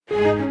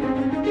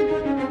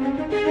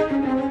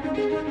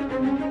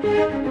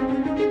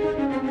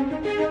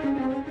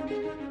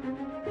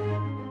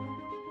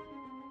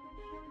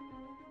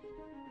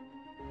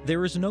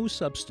there is no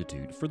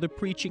substitute for the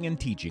preaching and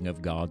teaching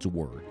of God's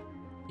Word.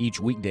 Each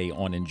weekday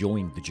on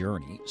Enjoying the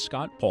Journey,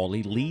 Scott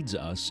Pauley leads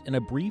us in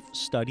a brief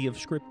study of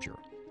Scripture.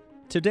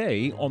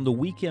 Today, on the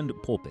Weekend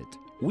Pulpit,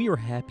 we are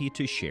happy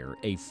to share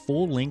a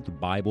full-length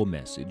Bible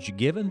message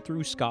given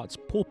through Scott's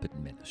Pulpit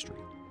ministry.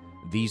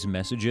 These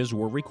messages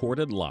were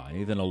recorded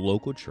live in a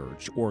local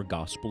church or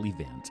gospel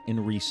event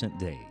in recent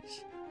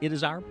days. It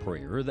is our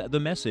prayer that the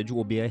message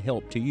will be a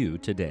help to you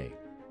today.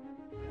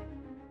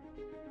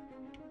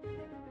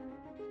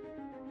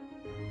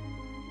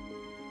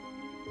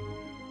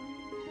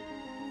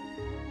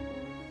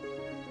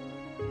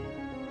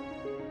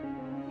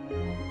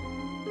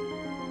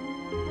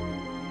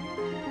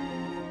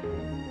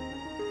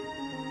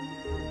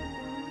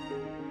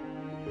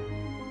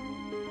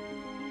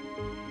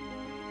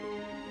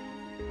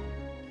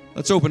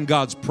 Let's open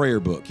God's prayer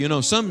book. You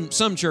know, some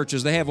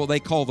churches, they have what they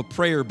call the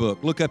prayer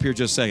book. Look up here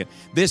just a second.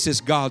 This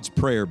is God's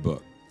prayer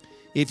book.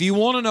 If you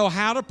want to know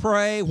how to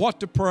pray, what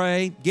to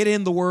pray, get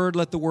in the Word,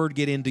 let the Word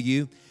get into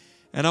you.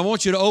 And I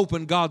want you to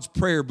open God's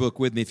prayer book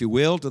with me, if you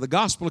will, to the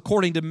Gospel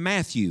according to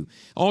Matthew.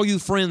 All you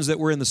friends that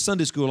were in the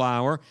Sunday school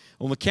hour,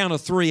 on the count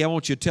of three, I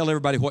want you to tell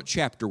everybody what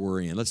chapter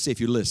we're in. Let's see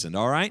if you listened,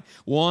 all right?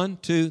 1,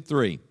 2,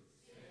 3.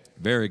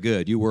 Very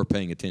good. You were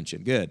paying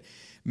attention. Good.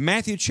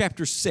 Matthew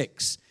chapter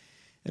 6.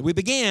 And we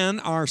began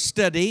our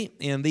study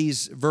in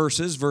these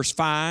verses, verse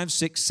 5,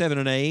 6, 7,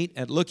 and 8,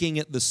 at looking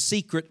at the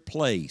secret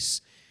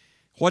place,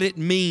 what it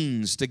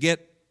means to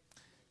get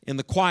in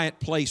the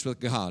quiet place with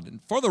God. And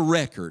for the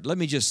record, let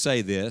me just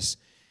say this,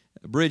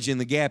 bridging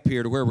the gap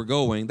here to where we're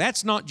going,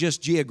 that's not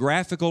just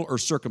geographical or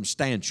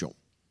circumstantial.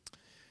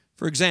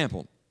 For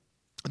example,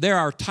 there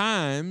are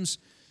times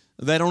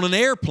that on an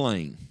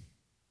airplane,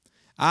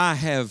 I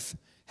have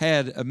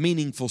had a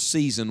meaningful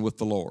season with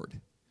the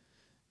Lord.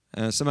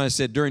 Somebody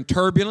said, during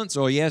turbulence.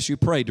 Oh, yes, you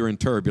pray during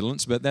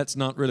turbulence, but that's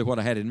not really what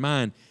I had in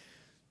mind.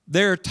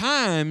 There are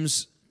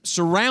times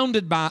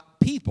surrounded by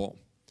people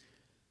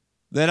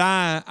that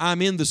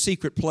I'm in the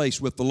secret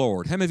place with the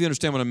Lord. How many of you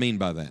understand what I mean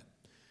by that?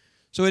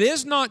 So it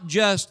is not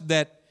just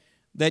that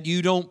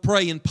you don't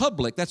pray in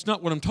public. That's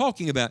not what I'm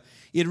talking about.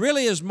 It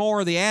really is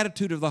more the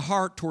attitude of the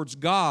heart towards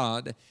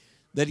God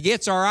that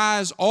gets our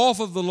eyes off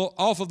of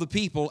the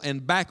people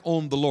and back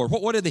on the Lord.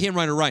 What did the hymn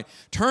writer write?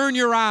 Turn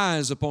your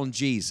eyes upon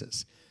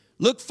Jesus.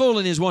 Look full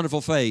in His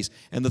wonderful face,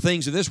 and the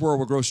things of this world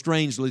will grow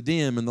strangely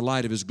dim in the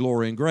light of His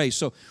glory and grace.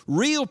 So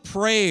real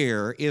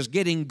prayer is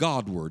getting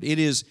Godward. It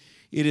is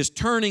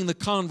turning the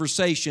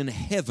conversation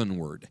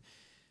heavenward.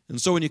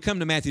 And so when you come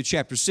to Matthew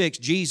chapter 6,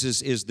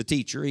 Jesus is the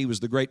teacher. He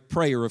was the great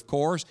prayer, of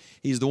course.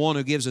 He's the one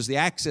who gives us the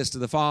access to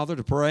the Father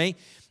to pray,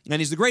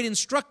 and He's the great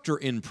instructor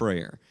in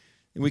prayer.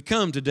 And we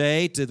come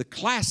today to the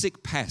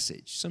classic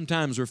passage,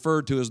 sometimes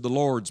referred to as the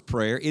Lord's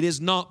Prayer. It is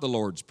not the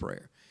Lord's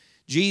Prayer.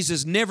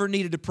 Jesus never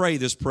needed to pray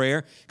this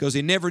prayer because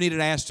He never needed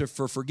to ask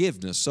for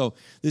forgiveness. So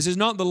this is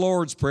not the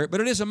Lord's Prayer,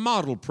 but it is a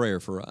model prayer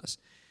for us.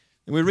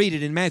 And we read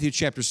it in Matthew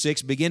chapter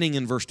 6, beginning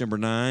in verse number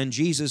 9.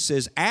 Jesus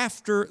says,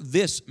 "After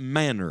this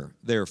manner,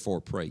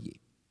 therefore, pray ye.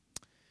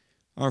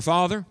 Our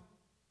Father,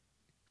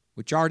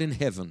 which art in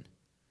heaven,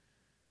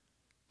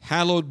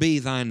 hallowed be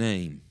Thy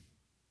name.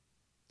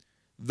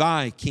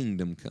 Thy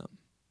kingdom come.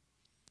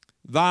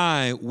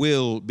 Thy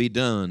will be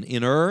done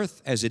in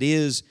earth as it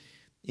is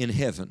in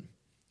heaven.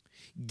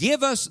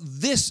 Give us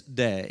this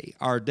day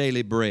our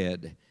daily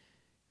bread,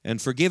 and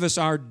forgive us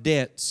our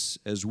debts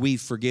as we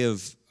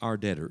forgive our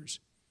debtors.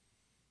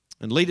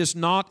 And lead us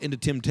not into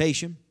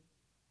temptation,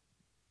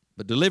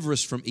 but deliver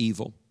us from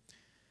evil.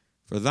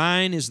 For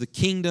Thine is the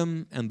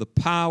kingdom and the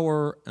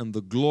power and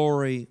the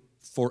glory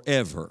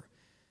forever."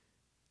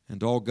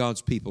 And all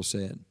God's people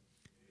said,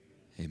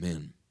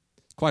 Amen.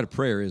 It's quite a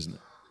prayer, isn't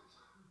it?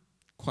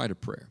 Quite a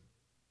prayer.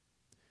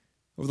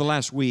 Over the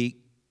last week,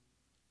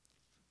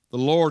 the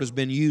Lord has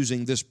been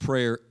using this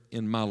prayer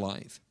in my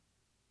life.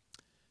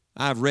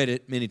 I've read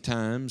it many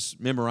times,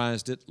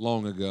 memorized it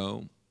long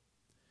ago.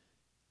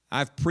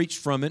 I've preached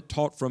from it,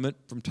 taught from it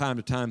from time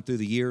to time through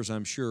the years,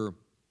 I'm sure.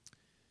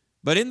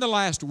 But in the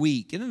last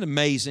week, isn't it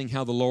amazing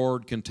how the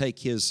Lord can take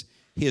His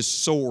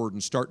sword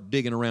and start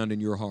digging around in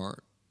your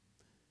heart?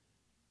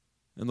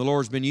 And the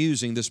Lord's been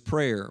using this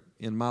prayer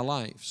in my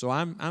life. So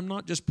I'm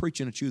not just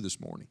preaching at you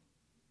this morning.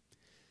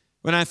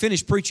 When I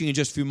finish preaching in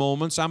just a few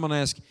moments, I'm going to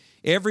ask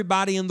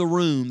everybody in the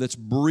room that's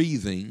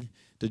breathing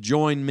to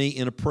join me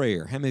in a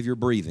prayer. How many of you are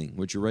breathing?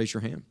 Would you raise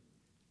your hand?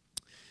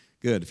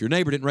 Good. If your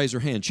neighbor didn't raise their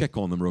hand, check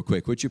on them real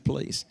quick, would you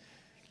please?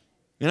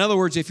 In other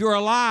words, if you're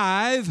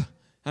alive,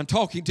 I'm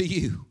talking to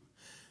you.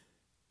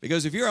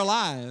 Because if you're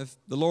alive,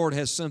 the Lord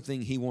has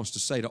something He wants to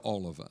say to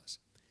all of us.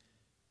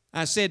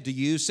 I said to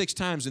you 6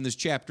 times in this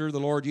chapter, the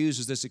Lord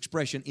uses this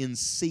expression, in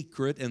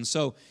secret, and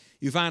so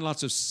you find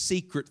lots of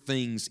secret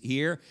things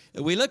here.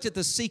 We looked at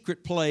the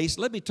secret place.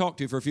 Let me talk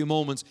to you for a few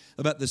moments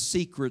about the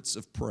secrets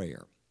of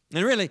prayer.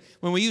 And really,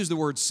 when we use the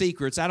word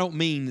secrets, I don't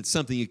mean it's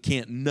something you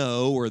can't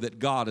know or that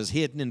God has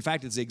hidden. In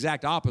fact, it's the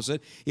exact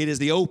opposite. It is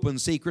the open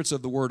secrets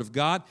of the Word of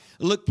God.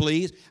 Look,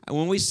 please,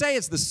 when we say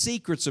it's the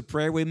secrets of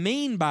prayer, we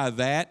mean by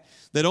that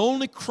that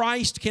only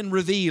Christ can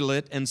reveal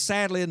it, and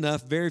sadly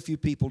enough, very few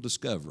people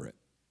discover it.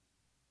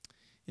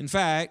 In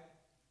fact,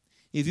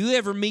 if you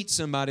ever meet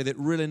somebody that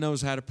really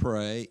knows how to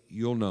pray,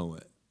 you'll know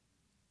it.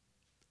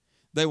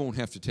 They won't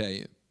have to tell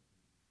you.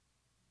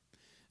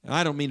 And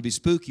I don't mean to be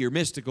spooky or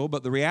mystical,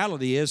 but the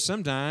reality is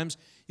sometimes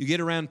you get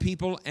around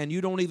people and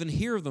you don't even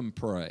hear them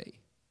pray,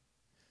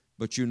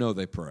 but you know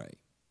they pray.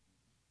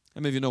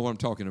 How many of you know what I'm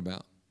talking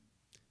about?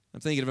 I'm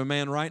thinking of a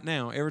man right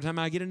now. Every time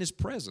I get in his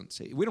presence,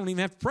 we don't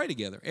even have to pray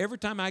together. Every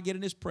time I get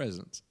in his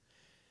presence,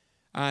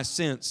 I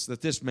sense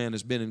that this man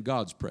has been in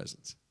God's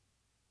presence.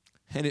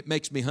 And it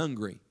makes me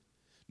hungry.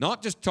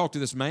 Not just to talk to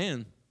this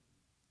man.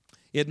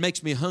 It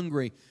makes me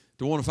hungry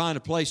to want to find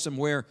a place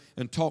somewhere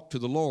and talk to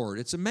the Lord.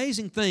 It's an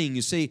amazing thing,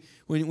 you see,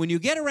 when you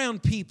get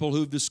around people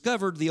who've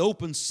discovered the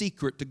open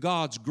secret to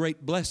God's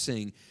great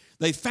blessing.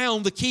 They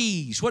found the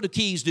keys. What do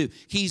keys do?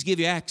 Keys give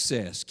you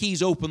access.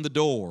 Keys open the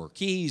door.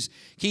 Keys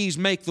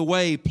make the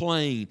way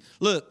plain.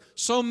 Look,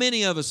 so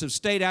many of us have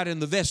stayed out in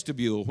the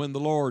vestibule when the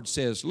Lord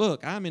says,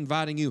 look, I'm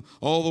inviting you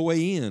all the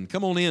way in.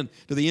 Come on in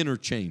to the inner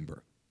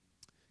chamber.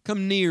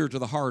 Come near to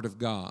the heart of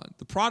God.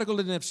 The prodigal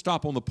didn't have to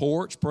stop on the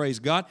porch, praise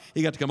God.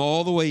 He got to come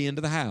all the way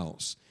into the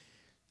house.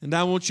 And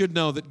I want you to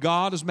know that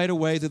God has made a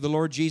way through the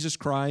Lord Jesus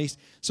Christ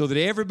so that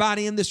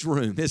everybody in this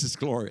room, this is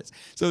glorious,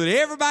 so that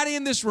everybody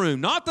in this room,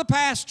 not the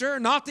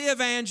pastor, not the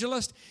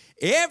evangelist,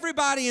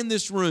 everybody in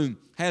this room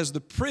has the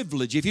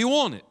privilege, if you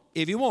want it,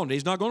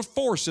 he's not going to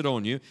force it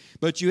on you,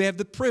 but you have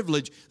the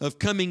privilege of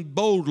coming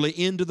boldly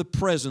into the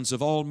presence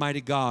of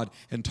Almighty God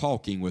and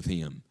talking with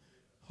Him.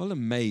 What an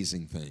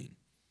amazing thing.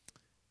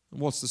 And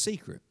what's the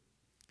secret?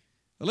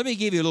 Well, let me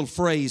give you a little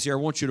phrase here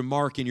I want you to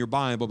mark in your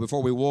Bible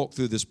before we walk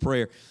through this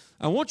prayer.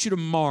 I want you to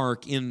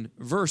mark in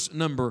verse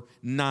number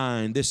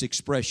 9 this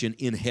expression,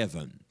 in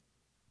heaven.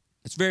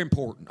 It's very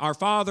important. Our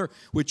Father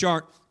which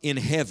art in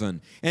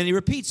heaven. And he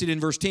repeats it in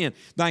verse 10.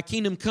 Thy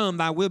kingdom come,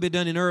 thy will be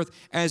done in earth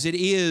as it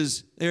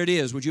is. There it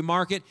is. Would you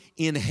mark it?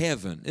 In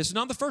heaven. It's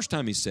not the first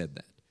time he said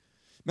that.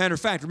 Matter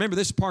of fact, remember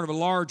this is part of a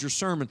larger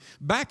sermon.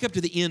 Back up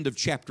to the end of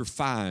chapter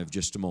 5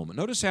 just a moment.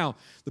 Notice how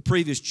the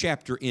previous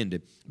chapter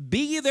ended. Be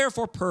ye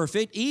therefore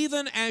perfect,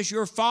 even as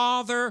your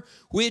Father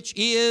which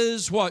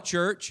is, what,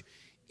 church?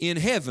 In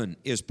heaven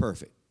is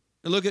perfect.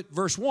 Now look at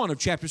verse 1 of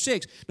chapter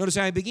 6. Notice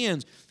how he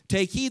begins.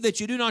 Take heed that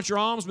you do not your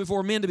alms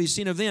before men to be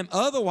seen of them.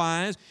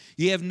 Otherwise,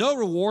 ye have no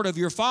reward of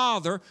your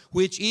Father,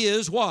 which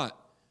is what?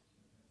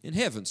 In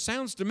heaven.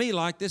 Sounds to me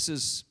like this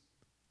is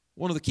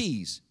one of the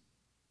keys.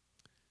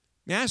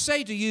 May I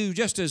say to you,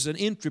 just as an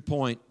entry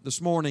point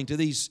this morning to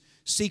these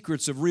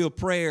secrets of real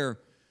prayer,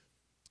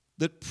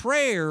 that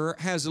prayer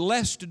has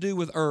less to do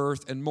with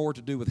earth and more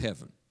to do with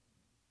heaven.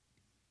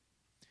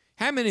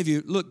 How many of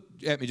you, look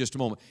at me just a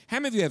moment, how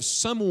many of you have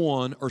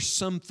someone or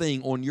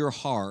something on your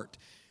heart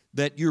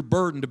that you're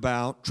burdened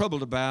about,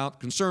 troubled about,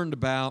 concerned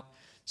about,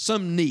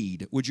 some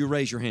need? Would you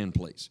raise your hand,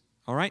 please?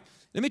 All right?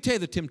 Let me tell you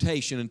the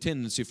temptation and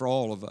tendency for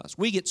all of us.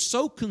 We get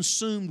so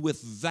consumed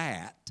with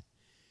that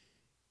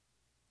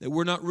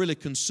we're not really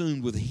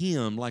consumed with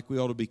Him like we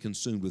ought to be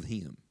consumed with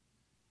Him.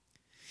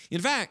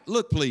 In fact,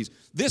 look please,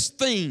 this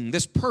thing,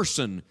 this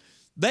person,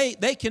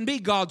 they can be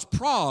God's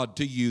prod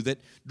to you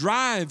that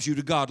drives you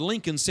to God.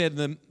 Lincoln said in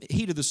the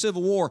heat of the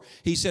Civil War,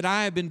 he said,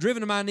 I have been driven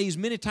to my knees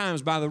many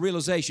times by the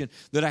realization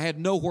that I had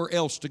nowhere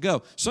else to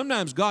go.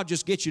 Sometimes God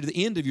just gets you to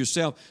the end of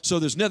yourself so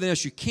there's nothing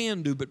else you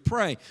can do but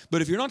pray.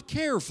 But if you're not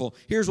careful,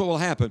 here's what will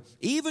happen.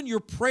 Even your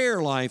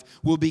prayer life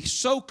will be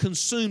so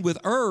consumed with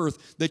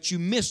earth that you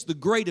miss the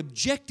great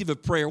objective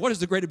of prayer. What is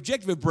the great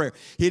objective of prayer?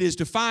 It is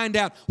to find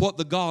out what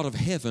the God of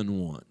heaven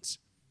wants.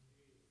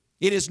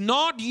 It is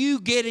not you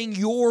getting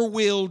your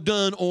will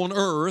done on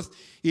earth.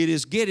 It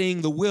is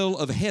getting the will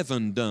of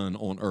heaven done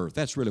on earth.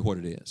 That's really what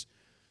it is.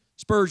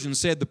 Spurgeon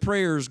said the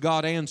prayers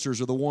God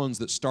answers are the ones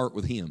that start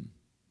with Him.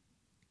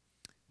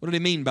 What did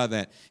he mean by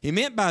that? He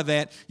meant by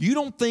that, you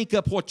don't think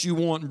up what you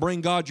want and bring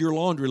God your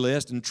laundry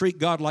list and treat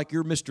God like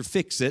you're Mr.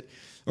 Fix-It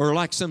or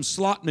like some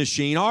slot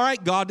machine. All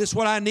right, God, this is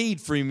what I need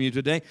from you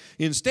today.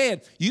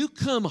 Instead, you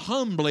come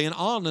humbly and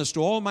honest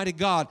to Almighty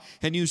God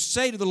and you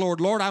say to the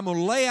Lord, Lord, I'm going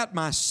to lay out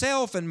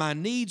myself and my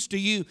needs to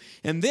you,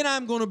 and then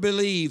I'm going to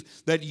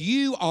believe that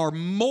you are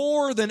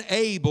more than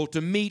able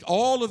to meet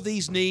all of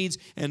these needs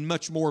and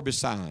much more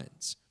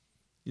besides.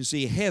 You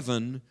see,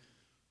 heaven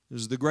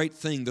is the great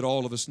thing that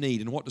all of us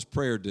need. And what does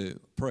prayer do?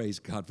 Praise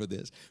God for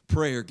this.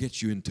 Prayer gets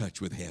you in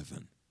touch with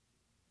heaven.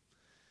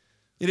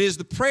 It is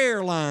the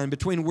prayer line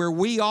between where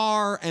we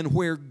are and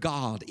where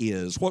God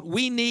is, what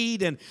we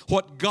need and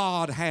what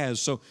God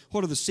has. So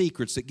what are the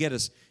secrets that get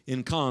us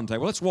in contact?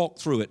 Well, let's walk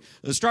through it.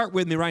 Start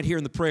with me right here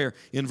in the prayer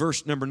in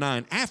verse number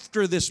 9.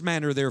 After this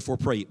manner, therefore,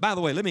 pray. By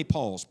the way, let me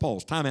pause,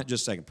 time out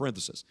just a second,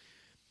 parenthesis.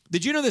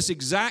 Did you know this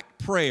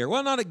exact prayer?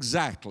 Well, not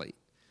exactly.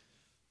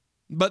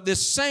 But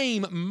this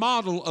same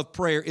model of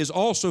prayer is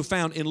also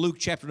found in Luke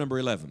chapter number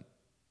 11.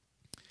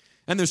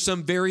 And there's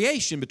some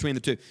variation between the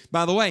two.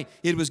 By the way,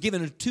 it was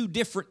given at two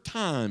different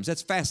times.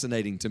 That's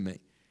fascinating to me.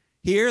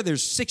 Here,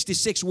 there's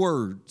 66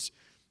 words.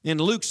 In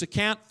Luke's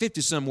account,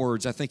 50-some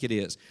words, I think it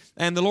is.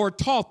 And the Lord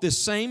taught this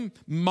same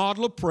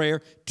model of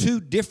prayer 2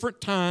 different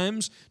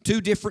times,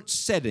 2 different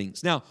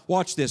settings. Now,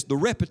 watch this. The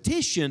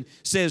repetition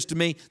says to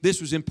me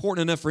this was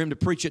important enough for him to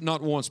preach it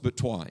not once but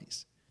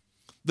twice.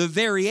 The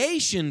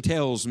variation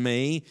tells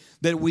me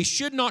that we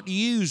should not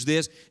use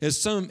this as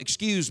some,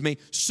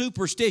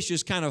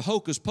 superstitious kind of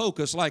hocus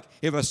pocus, like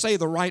if I say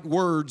the right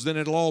words, then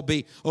it'll all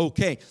be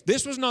okay.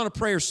 This was not a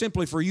prayer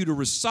simply for you to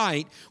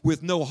recite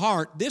with no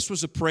heart. This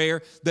was a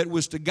prayer that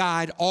was to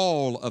guide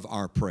all of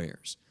our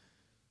prayers.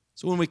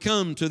 So when we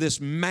come to this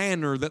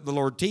manner that the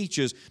Lord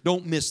teaches,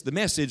 don't miss the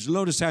message.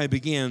 Notice how he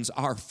begins,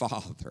 Our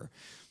Father,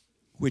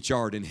 which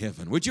art in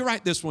heaven. Would you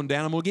write this one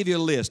down? I'm going to give you a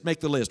list. Make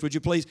the list, would you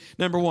please?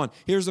 Number 1,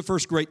 here's the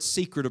first great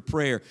secret of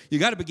prayer. You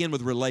got to begin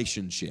with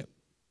relationship.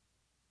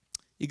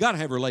 You got to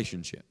have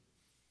relationship.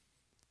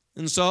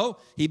 And so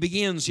he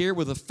begins here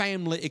with a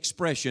family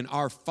expression,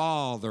 Our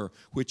Father,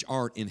 which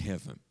art in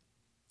heaven.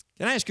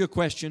 Can I ask you a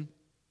question?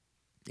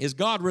 Is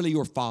God really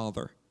your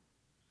Father?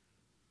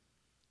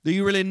 Do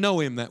you really know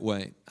Him that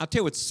way? I'll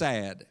tell you what's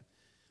sad.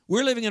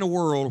 We're living in a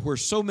world where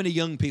so many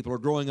young people are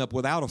growing up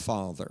without a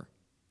father,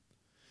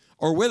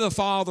 or with a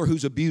father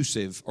who's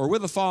abusive, or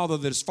with a father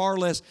that is far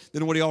less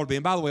than what he ought to be.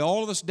 And by the way,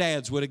 all of us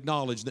dads would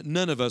acknowledge that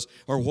none of us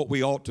are what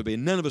we ought to be.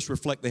 None of us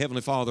reflect the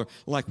Heavenly Father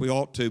like we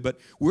ought to. But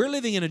we're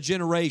living in a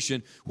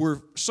generation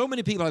where so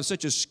many people have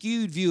such a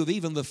skewed view of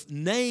even the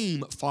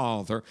name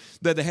Father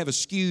that they have a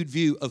skewed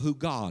view of who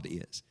God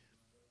is.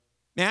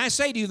 Now, I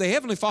say to you, the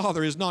Heavenly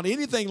Father is not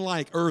anything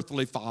like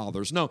earthly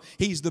fathers. No,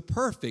 He's the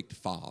perfect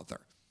Father.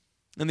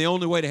 And the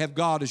only way to have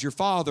God as your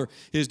Father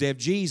is to have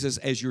Jesus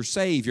as your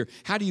Savior.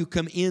 How do you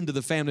come into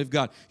the family of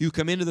God? You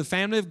come into the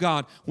family of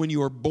God when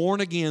you are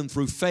born again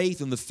through faith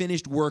in the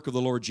finished work of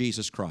the Lord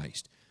Jesus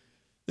Christ.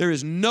 There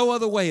is no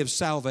other way of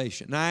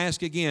salvation. Now I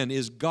ask again,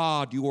 is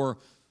God your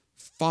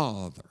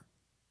Father?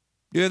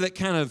 Do you have that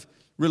kind of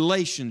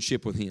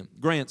relationship with Him?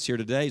 Grant's here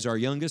today. He's our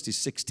youngest. He's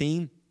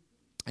 16.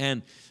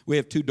 And we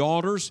have 2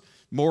 daughters.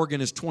 Morgan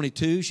is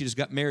 22. She just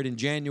got married in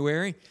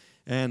January.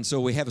 And so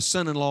we have a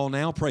son-in-law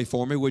now. Pray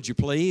for me, would you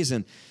please?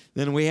 And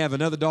then we have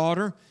another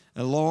daughter.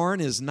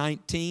 Lauren is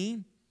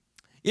 19.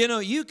 You know,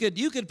 you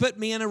could put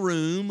me in a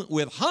room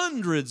with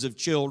hundreds of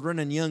children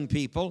and young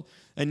people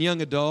and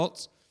young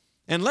adults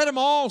and let them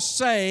all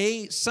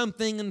say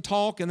something and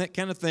talk and that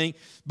kind of thing.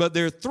 But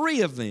there are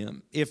 3 of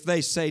them, if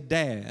they say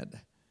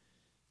Dad,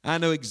 I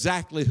know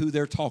exactly who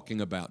they're talking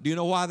about. Do you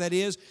know why that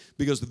is?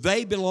 Because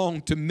they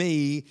belong to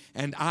me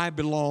and I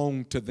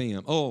belong to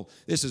them. Oh,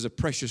 this is a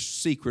precious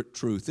secret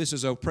truth. This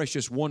is a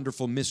precious,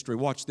 wonderful mystery.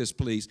 Watch this,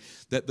 please.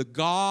 That the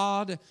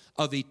God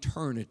of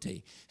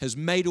eternity has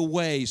made a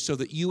way so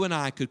that you and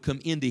I could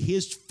come into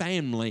His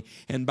family,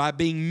 and by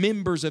being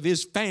members of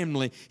His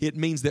family, it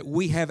means that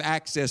we have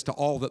access to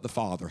all that the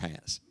Father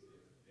has.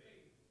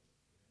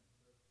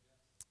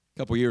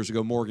 A couple years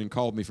ago, Morgan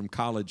called me from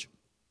college.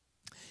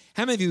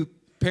 How many of you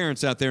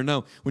parents out there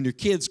know when your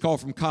kids call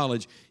from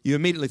college, you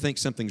immediately think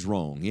something's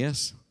wrong,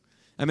 yes?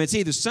 I mean, it's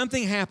either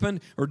something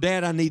happened or,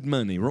 Dad, I need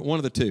money. One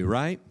of the two,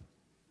 right?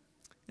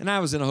 And I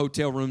was in a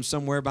hotel room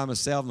somewhere by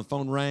myself, and the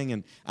phone rang,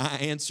 and I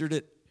answered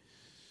it.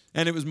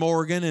 And it was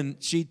Morgan,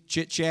 and she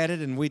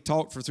chit-chatted, and we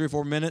talked for 3 or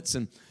 4 minutes.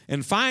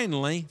 And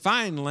finally,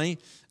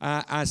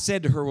 I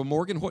said to her, well,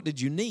 Morgan, what did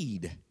you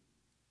need?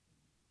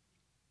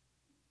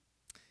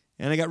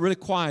 And I got really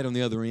quiet on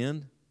the other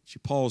end. She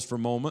paused for a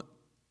moment.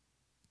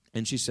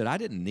 And she said, I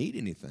didn't need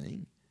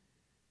anything.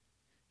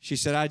 She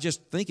said, I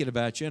just thinking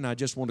about you, and I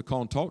just want to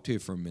call and talk to you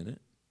for a minute.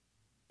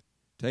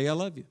 Tell you I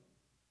love you.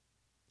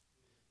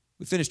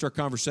 We finished our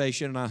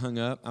conversation, and I hung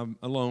up. I'm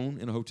alone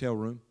in a hotel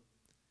room.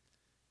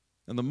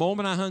 And the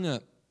moment I hung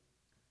up,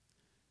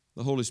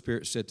 the Holy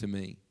Spirit said to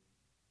me,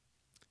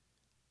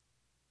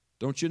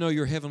 don't you know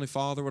your Heavenly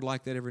Father would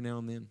like that every now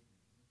and then?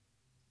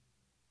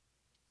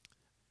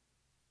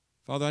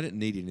 Father, I didn't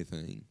need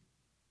anything.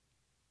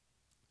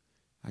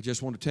 I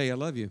just want to tell you I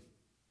love you.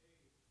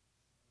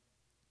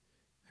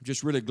 I'm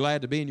just really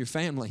glad to be in your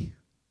family.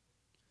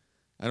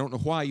 I don't know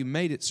why you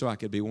made it so I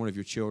could be one of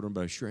your children,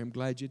 but I sure am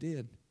glad you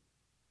did.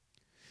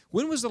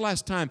 When was the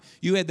last time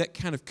you had that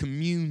kind of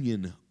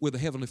communion with the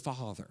Heavenly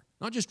Father?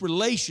 Not just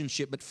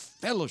relationship, but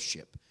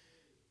fellowship.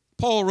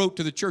 Paul wrote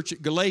to the church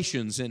at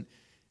Galatians and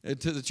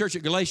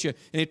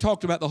he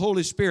talked about the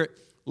Holy Spirit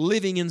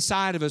living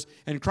inside of us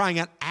and crying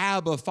out,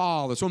 Abba,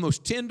 Father. It's one of the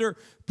most tender,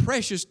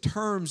 precious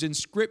terms in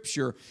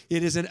Scripture.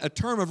 It is a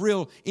term of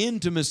real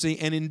intimacy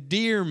and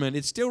endearment.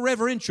 It's still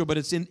reverential, but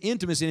it's in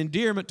intimacy and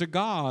endearment to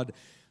God.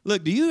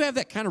 Look, do you have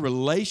that kind of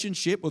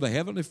relationship with a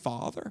Heavenly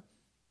Father?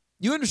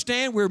 You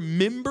understand we're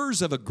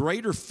members of a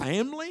greater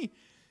family?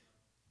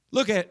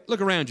 Look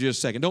around you just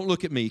a second. Don't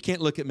look at me. You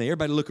can't look at me.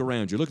 Everybody look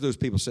around you. Look at those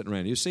people sitting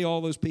around you. You see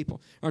all those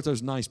people? Aren't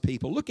those nice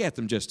people? Look at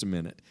them just a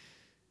minute.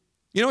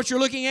 You know what you're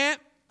looking at?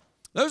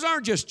 Those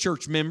aren't just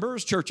church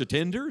members, church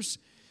attenders.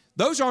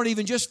 Those aren't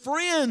even just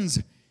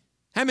friends.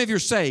 How many of you are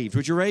saved?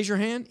 Would you raise your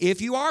hand? If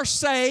you are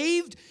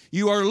saved,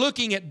 you are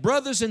looking at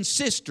brothers and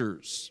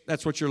sisters.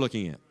 That's what you're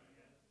looking at.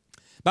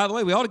 By the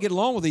way, we ought to get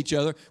along with each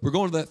other. We're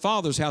going to that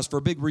Father's house for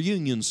a big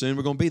reunion soon.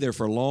 We're going to be there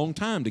for a long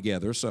time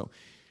together. So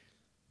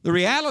the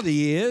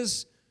reality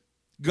is,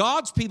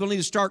 God's people need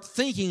to start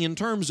thinking in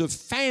terms of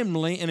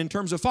family and in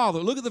terms of father.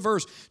 Look at the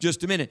verse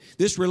just a minute.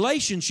 This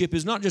relationship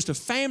is not just a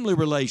family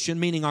relation,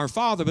 meaning our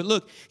Father, but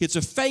look, it's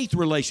a faith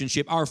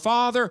relationship. Our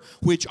Father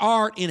which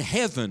art in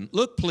heaven.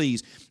 Look,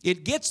 please.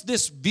 It gets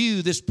this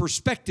view, this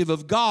perspective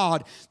of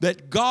God,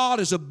 that God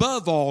is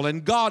above all,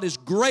 and God is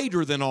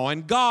greater than all,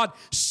 and God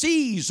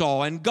sees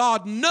all, and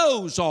God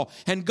knows all,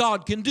 and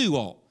God can do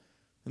all.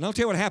 And I'll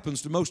tell you what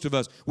happens to most of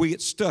us. We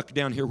get stuck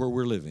down here where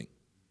we're living.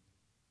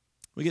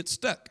 We get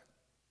stuck.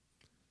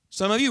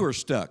 Some of you are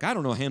stuck. I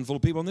don't know a handful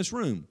of people in this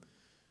room.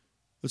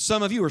 But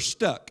some of you are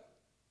stuck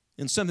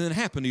in something that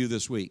happened to you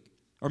this week.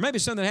 Or maybe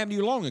something that happened to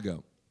you long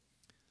ago.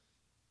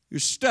 You're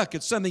stuck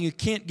at something you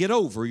can't get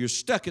over. You're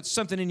stuck at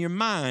something in your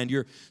mind.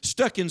 You're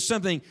stuck in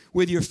something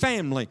with your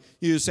family.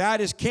 You say, I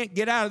just can't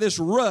get out of this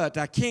rut.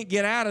 I can't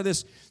get out of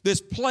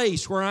this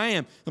place where I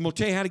am. I'm going to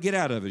tell you how to get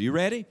out of it. You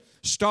ready?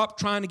 Stop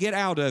trying to get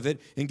out of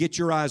it and get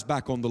your eyes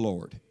back on the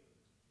Lord.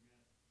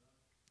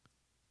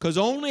 Because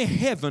only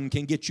heaven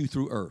can get you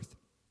through earth.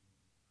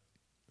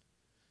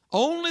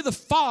 Only the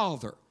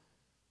Father,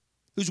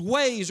 whose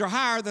ways are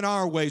higher than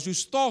our ways,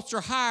 whose thoughts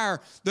are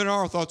higher than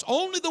our thoughts.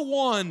 Only the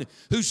one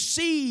who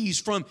sees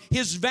from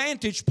his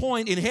vantage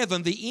point in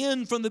heaven the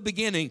end from the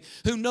beginning,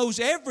 who knows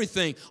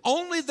everything.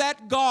 Only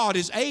that God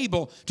is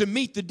able to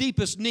meet the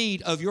deepest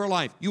need of your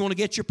life. You want to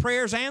get your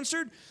prayers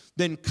answered?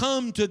 Then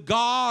come to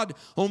God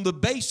on the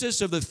basis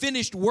of the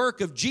finished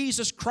work of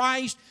Jesus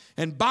Christ,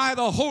 and by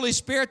the Holy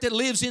Spirit that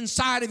lives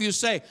inside of you,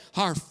 say,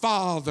 Our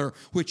Father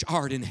which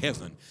art in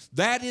heaven.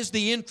 That is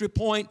the entry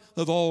point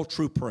of all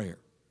true prayer.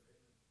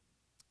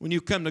 When you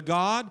come to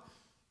God,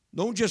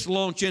 don't just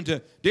launch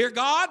into, Dear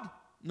God.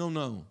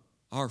 No.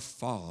 Our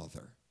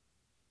Father.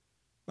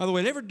 By the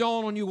way, did it ever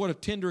dawn on you what a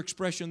tender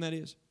expression that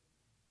is?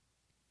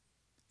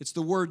 It's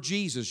the word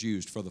Jesus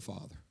used for the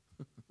Father.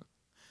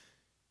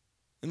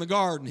 In the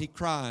garden, he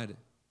cried,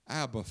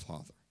 Abba,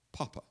 Father,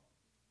 Papa.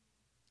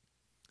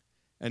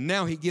 And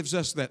now he gives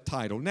us that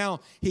title. Now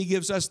he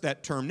gives us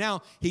that term.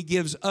 Now he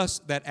gives us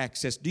that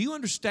access. Do you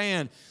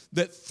understand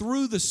that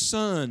through the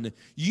Son,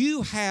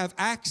 you have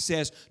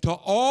access to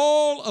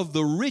all of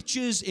the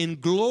riches in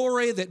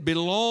glory that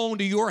belong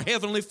to your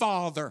Heavenly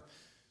Father?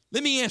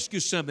 Let me ask you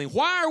something.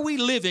 Why are we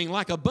living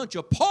like a bunch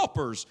of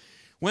paupers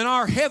when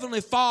our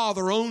Heavenly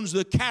Father owns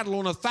the cattle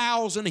on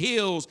 1,000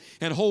 hills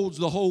and holds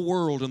the whole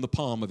world in the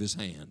palm of His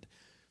hand?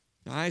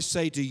 I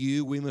say to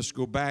you, we must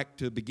go back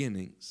to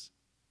beginnings,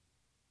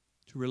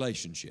 to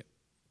relationship.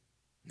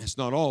 That's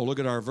not all. Look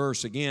at our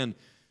verse again.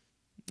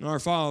 Our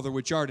Father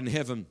which art in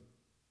heaven,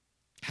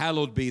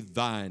 hallowed be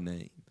thy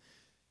name.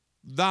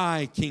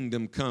 Thy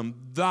kingdom come,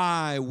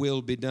 thy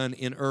will be done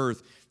in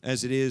earth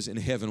as it is in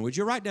heaven. Would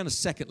you write down a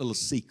second little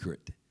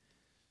secret?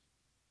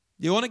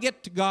 You want to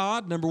get to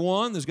God, number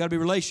one, there's got to be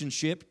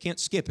relationship. Can't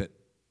skip it.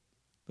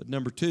 But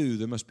number two,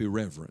 there must be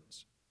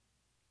reverence.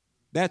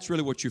 That's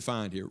really what you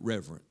find here,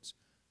 reverence.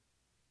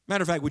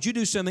 Matter of fact, would you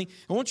do something?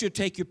 I want you to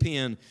take your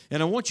pen,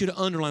 and I want you to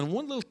underline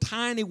one little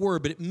tiny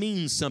word, but it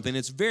means something.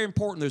 It's very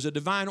important. There's a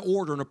divine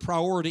order and a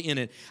priority in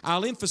it.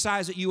 I'll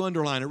emphasize it. You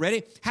underline it.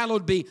 Ready?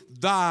 Hallowed be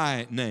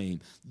thy name.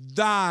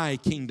 Thy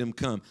kingdom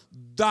come.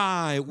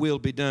 Thy will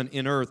be done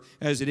in earth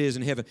as it is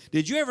in heaven.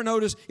 Did you ever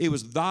notice it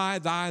was thy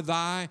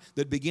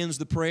that begins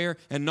the prayer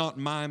and not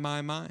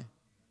my?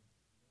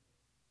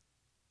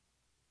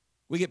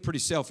 We get pretty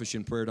selfish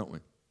in prayer, don't we?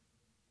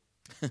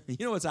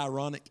 You know what's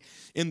ironic?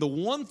 In the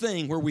one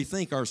thing where we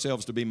think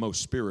ourselves to be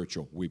most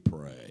spiritual, we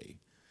pray.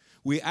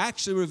 We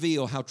actually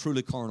reveal how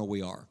truly carnal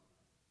we are.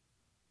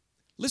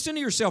 Listen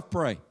to yourself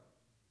pray.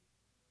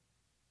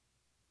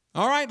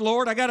 All right,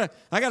 Lord, I gotta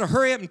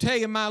hurry up and tell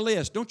you my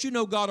list. Don't you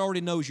know God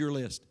already knows your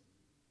list?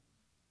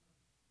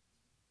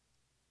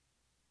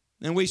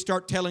 And we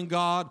start telling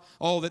God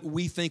all that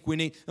we think we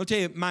need. I'll tell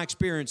you, my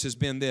experience has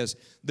been this,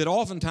 that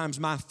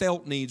oftentimes my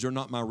felt needs are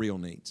not my real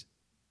needs.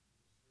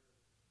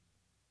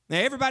 Now,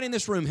 everybody in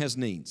this room has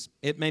needs.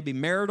 It may be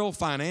marital,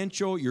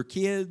 financial, your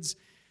kids,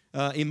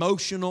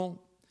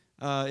 emotional.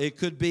 It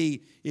could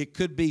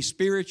be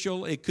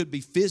spiritual. It could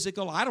be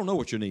physical. I don't know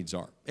what your needs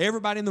are.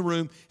 Everybody in the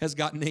room has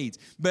got needs.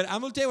 But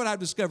I'm going to tell you what I've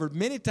discovered.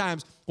 Many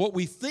times, what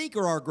we think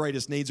are our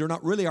greatest needs are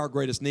not really our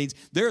greatest needs.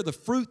 They're the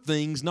fruit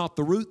things, not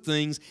the root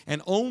things.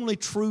 And only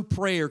true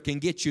prayer can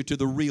get you to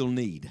the real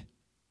need.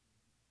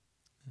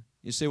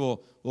 You say,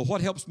 well, what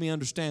helps me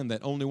understand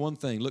that? Only one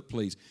thing. Look,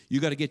 please.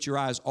 You got to get your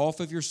eyes off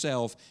of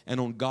yourself and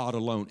on God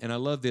alone. And I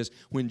love this.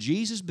 When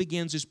Jesus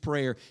begins his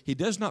prayer, he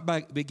does not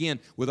begin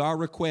with our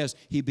request.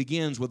 He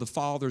begins with the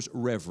Father's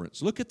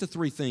reverence. Look at the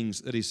three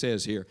things that he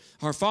says here.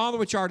 Our Father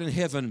which art in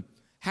heaven,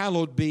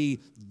 hallowed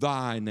be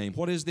thy name.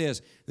 What is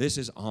this? This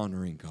is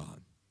honoring God.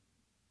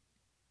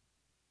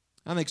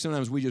 I think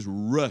sometimes we just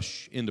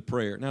rush into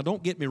prayer. Now,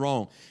 don't get me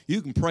wrong.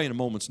 You can pray in a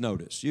moment's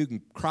notice. You can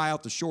cry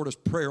out the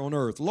shortest prayer on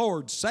earth.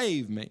 Lord,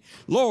 save me.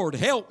 Lord,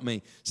 help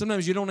me.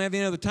 Sometimes you don't have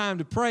any other time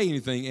to pray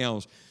anything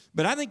else.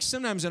 But I think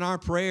sometimes in our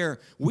prayer,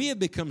 we have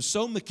become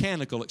so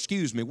mechanical,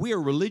 we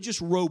are religious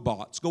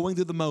robots going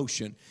through the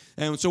motion.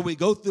 And so we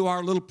go through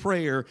our little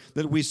prayer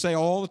that we say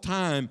all the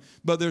time,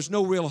 but there's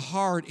no real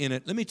heart in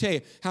it. Let me tell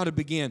you how to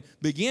begin.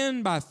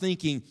 Begin by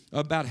thinking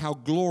about how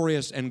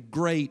glorious and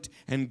great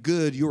and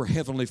good your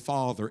Heavenly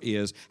Father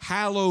is.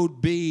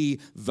 Hallowed be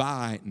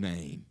thy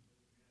name.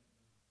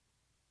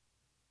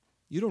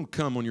 You don't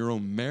come on your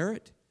own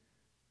merit.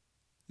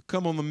 You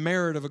come on the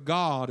merit of a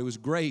God who is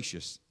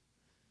gracious,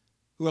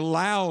 who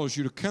allows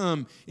you to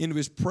come into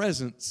His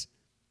presence.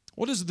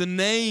 What does the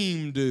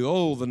name do?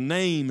 Oh, the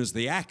name is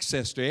the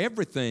access to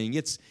everything.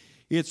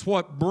 It's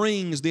what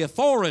brings the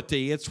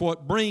authority. It's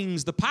what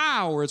brings the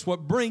power. It's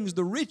what brings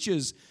the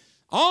riches.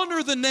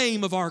 Honor the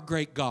name of our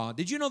great God.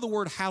 Did you know the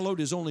word hallowed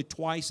is only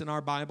twice in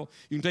our Bible?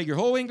 You can take your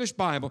whole English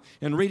Bible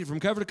and read it from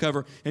cover to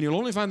cover, and you'll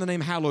only find the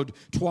name hallowed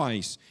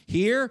twice.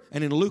 Here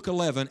and in Luke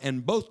 11,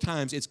 and both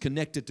times it's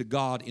connected to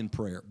God in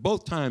prayer.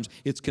 Both times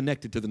it's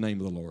connected to the name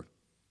of the Lord.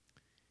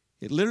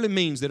 It literally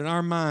means that in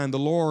our mind, the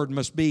Lord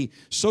must be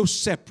so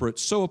separate,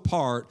 so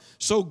apart,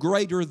 so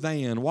greater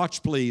than,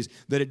 watch please,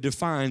 that it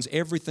defines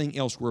everything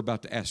else we're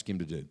about to ask Him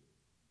to do.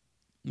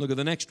 Look at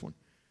the next one.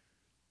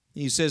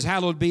 He says,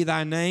 hallowed be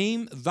thy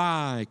name,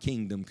 thy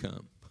kingdom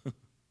come.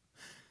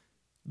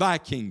 Thy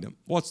kingdom.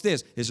 What's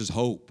this? This is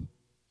hope.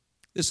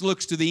 This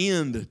looks to the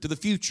end, to the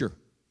future.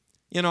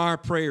 You know, our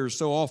prayers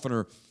so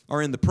often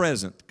are in the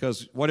present,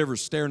 because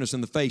whatever's staring us in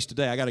the face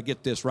today, I got to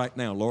get this right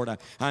now, Lord.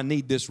 I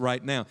need this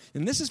right now.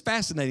 And this is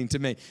fascinating to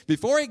me.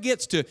 Before He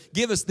gets to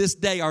give us this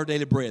day our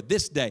daily bread,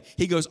 this day,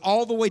 He goes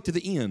all the way to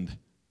the end.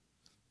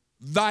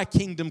 Thy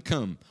kingdom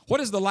come. What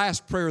is the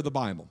last prayer of the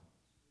Bible?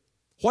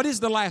 What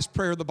is the last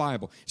prayer of the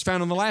Bible? It's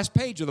found on the last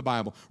page of the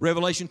Bible,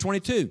 Revelation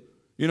 22.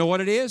 You know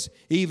what it is?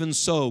 Even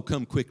so,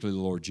 come quickly,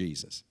 Lord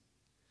Jesus.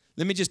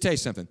 Let me just tell you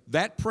something.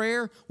 That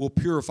prayer will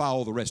purify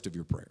all the rest of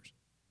your prayers.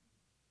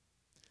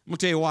 I'm going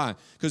to tell you why.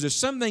 Because there's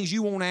some things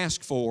you won't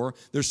ask for,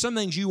 there's some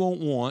things you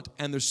won't want,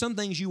 and there's some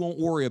things you won't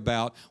worry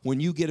about when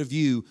you get a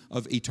view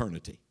of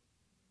eternity.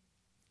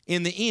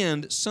 In the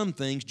end, some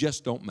things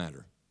just don't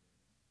matter.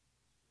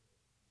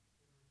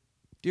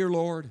 Dear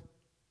Lord,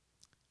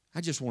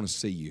 I just want to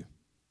see you.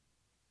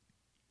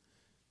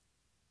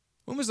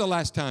 When was the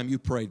last time you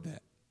prayed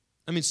that?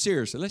 I mean,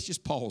 seriously, let's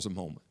just pause a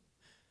moment.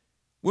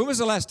 When was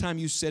the last time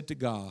you said to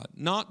God,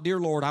 not, dear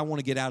Lord, I want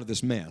to get out of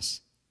this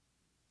mess?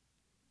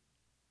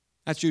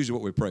 That's usually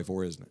what we pray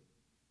for, isn't it?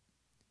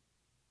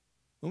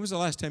 When was the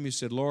last time you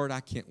said, Lord, I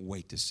can't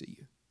wait to see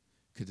you?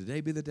 Could today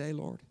be the day,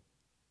 Lord?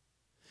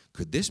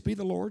 Could this be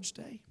the Lord's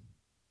day?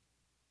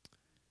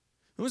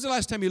 When was the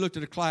last time you looked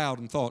at a cloud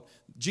and thought,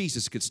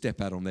 Jesus could step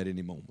out on that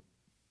any moment?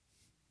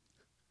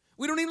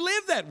 We don't even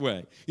live that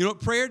way. You know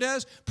what prayer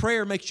does?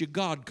 Prayer makes you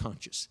God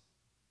conscious.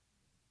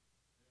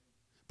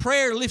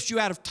 Prayer lifts you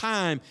out of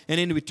time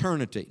and into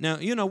eternity. Now,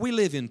 you know, we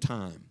live in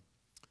time.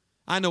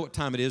 I know what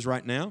time it is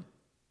right now.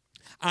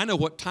 I know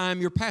what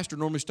time your pastor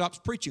normally stops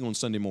preaching on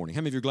Sunday morning.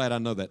 How many of you are glad I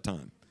know that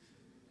time?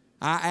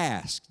 I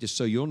ask, just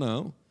so you'll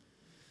know.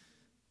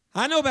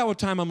 I know about what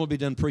time I'm going to be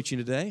done preaching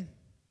today.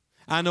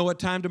 I know what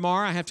time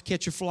tomorrow I have to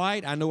catch a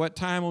flight. I know what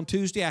time on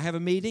Tuesday I have a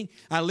meeting.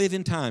 I live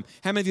in time.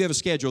 How many of you have a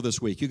schedule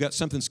this week? You got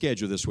something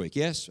scheduled this week?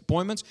 Yes?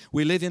 Appointments?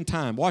 We live in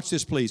time. Watch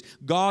this, please.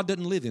 God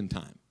doesn't live in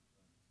time.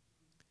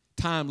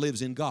 Time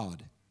lives in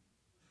God.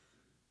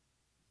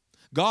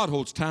 God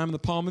holds time in the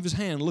palm of His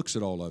hand and looks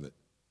at all of it.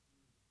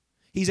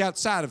 He's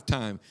outside of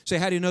time. Say,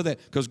 how do you know that?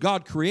 Because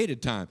God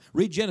created time.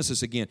 Read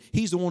Genesis again.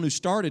 He's the one who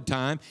started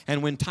time,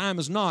 and when time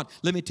is not,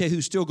 let me tell you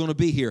who's still going to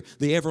be here.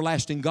 The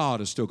everlasting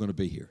God is still going to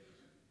be here.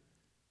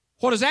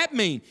 What does that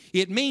mean?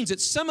 It means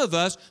that some of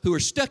us who are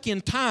stuck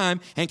in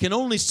time and can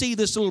only see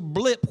this little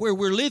blip where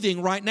we're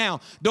living right now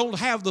don't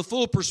have the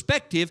full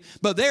perspective,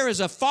 but there is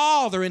a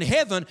Father in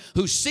heaven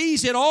who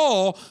sees it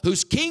all,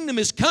 whose kingdom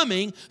is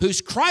coming,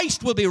 whose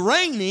Christ will be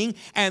reigning,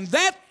 and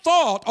that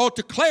thought ought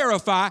to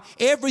clarify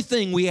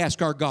everything we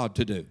ask our God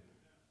to do.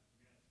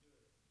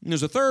 And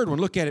there's a third one.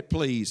 Look at it,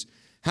 please.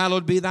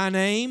 Hallowed be thy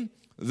name.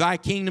 Thy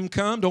kingdom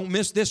come. Don't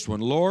miss this one.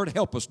 Lord,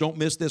 help us. Don't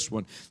miss this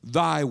one.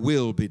 Thy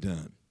will be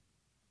done.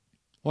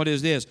 What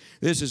is this?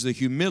 This is the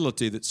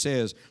humility that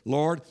says,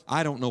 Lord,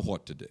 I don't know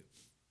what to do.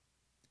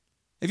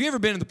 Have you ever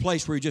been in the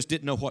place where you just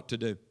didn't know what to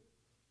do?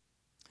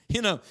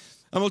 You know,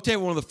 I'm going to tell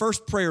you one of the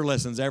first prayer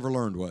lessons I ever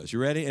learned was. You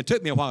ready? It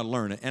took me a while to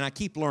learn it, and I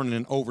keep learning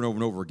it over and over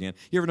and over again.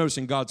 You ever notice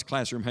in God's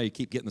classroom how you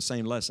keep getting the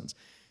same lessons?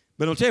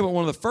 But I'll tell you what,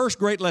 one of the first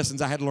great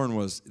lessons I had to learn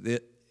was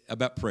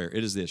about prayer.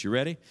 It is this. You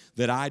ready?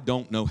 That I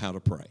don't know how to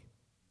pray.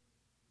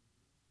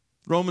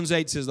 Romans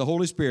 8 says the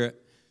Holy Spirit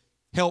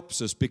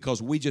helps us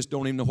because we just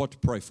don't even know what to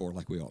pray for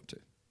like we ought to.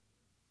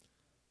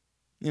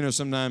 You know,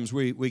 sometimes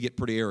we get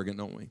pretty arrogant,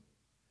 don't we?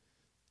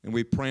 And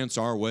we prance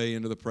our way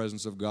into the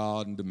presence of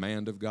God and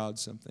demand of God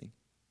something.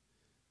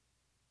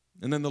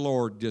 And then the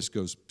Lord just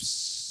goes,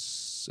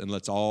 psst, and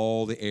lets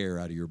all the air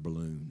out of your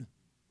balloon.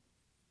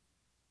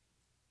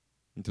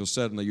 Until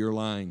suddenly you're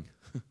lying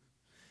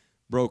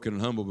broken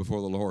and humble before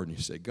the Lord, and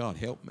you say, God,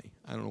 help me.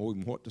 I don't know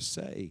even what to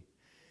say.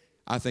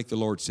 I think the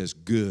Lord says,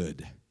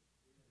 good.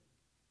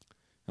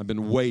 I've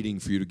been waiting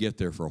for you to get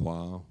there for a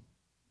while.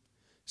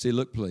 See,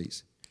 look,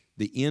 please.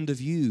 The end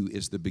of you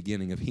is the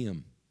beginning of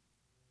Him.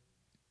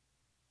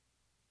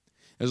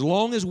 As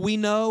long as we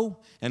know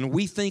and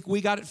we think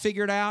we got it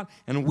figured out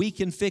and we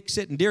can fix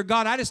it, and dear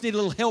God, I just need a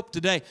little help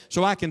today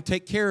so I can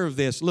take care of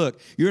this. Look,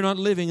 you're not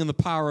living in the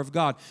power of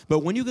God.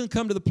 But when you can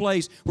come to the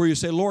place where you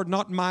say, Lord,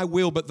 not my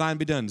will, but thine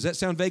be done. Does that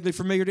sound vaguely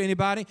familiar to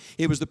anybody?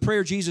 It was the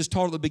prayer Jesus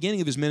taught at the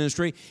beginning of His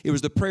ministry. It was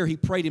the prayer He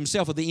prayed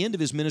Himself at the end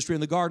of His ministry in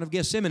the Garden of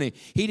Gethsemane.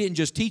 He didn't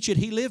just teach it,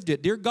 He lived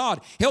it. Dear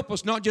God, help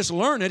us not just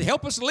learn it,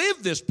 help us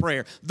live this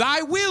prayer.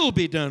 Thy will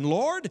be done,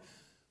 Lord.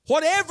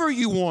 Whatever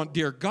you want,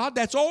 dear God,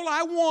 that's all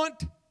I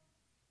want.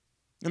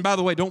 And by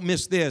the way, don't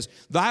miss this.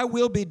 Thy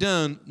will be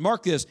done,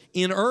 mark this,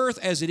 in earth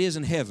as it is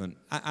in heaven.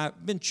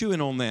 I've been chewing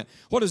on that.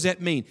 What does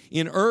that mean?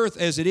 In earth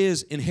as it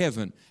is in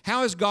heaven.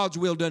 How is God's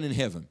will done in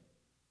heaven?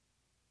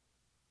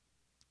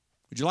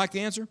 Would you like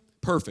the answer?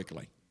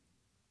 Perfectly.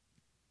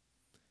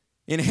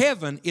 In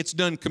heaven, it's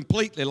done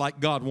completely like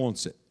God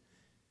wants it.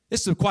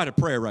 This is quite a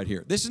prayer right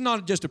here. This is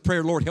not just a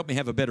prayer, Lord, help me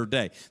have a better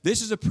day.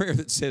 This is a prayer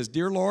that says,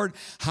 Dear Lord,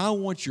 I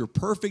want your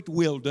perfect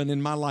will done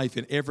in my life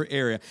in every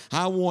area.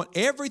 I want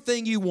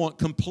everything you want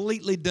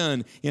completely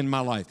done in my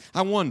life.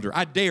 I wonder,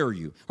 I dare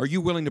you, are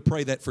you willing to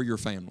pray that for your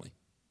family?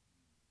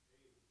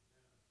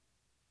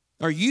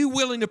 Are you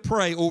willing to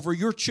pray over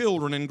your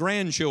children and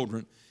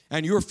grandchildren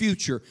and your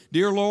future?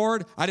 Dear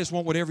Lord, I just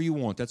want whatever you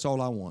want. That's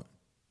all I want.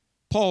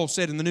 Paul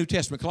said in the New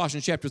Testament,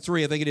 Colossians chapter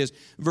 3, I think it is,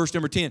 verse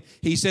number 10,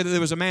 he said that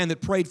there was a man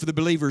that prayed for the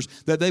believers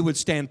that they would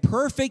stand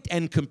perfect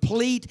and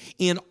complete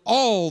in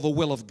all the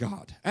will of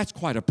God. That's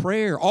quite a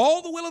prayer.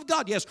 All the will of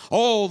God. Yes,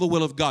 all the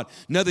will of God.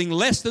 Nothing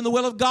less than the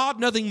will of God,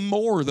 nothing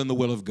more than the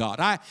will of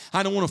God. I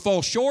don't want to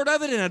fall short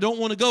of it, and I don't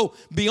want to go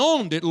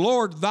beyond it.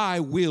 Lord,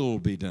 thy will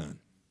be done.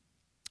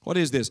 What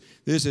is this?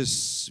 This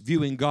is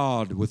viewing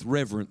God with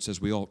reverence as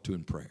we ought to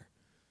in prayer.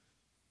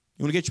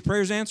 You want to get your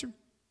prayers answered?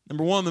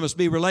 Number one, there must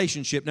be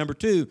relationship. Number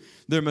two,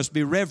 there must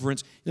be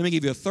reverence. Let me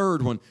give you a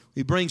third one.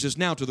 He brings us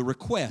now to the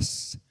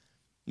requests.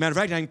 Matter of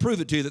fact, I can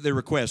prove it to you that they're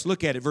requests.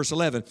 Look at it, verse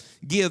 11.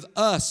 Give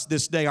us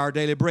this day our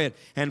daily bread,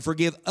 and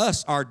forgive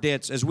us our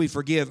debts as we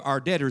forgive our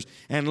debtors,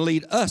 and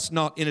lead us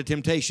not into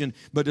temptation,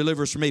 but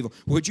deliver us from evil.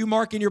 Would you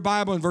mark in your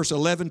Bible in verse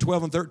 11,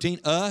 12, and 13,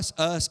 us,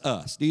 us,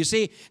 us. Do you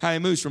see how he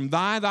moves from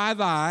thy, thy,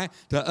 thy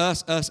to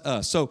us, us,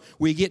 us? So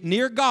we get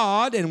near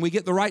God, and we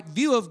get the right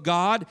view of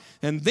God,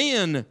 and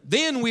then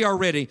we are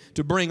ready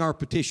to bring our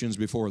petitions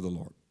before the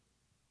Lord.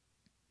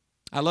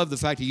 I love the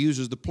fact he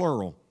uses the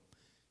plural.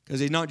 Because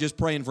he's not just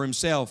praying for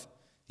himself,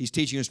 he's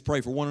teaching us to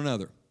pray for one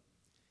another.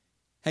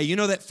 Hey, you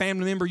know that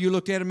family member you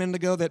looked at a minute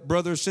ago, that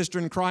brother or sister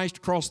in Christ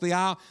across the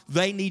aisle?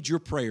 They need your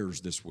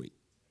prayers this week.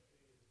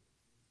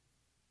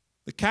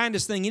 The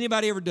kindest thing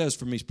anybody ever does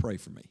for me is pray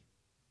for me.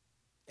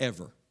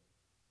 Ever.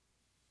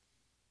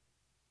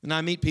 And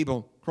I meet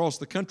people across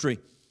the country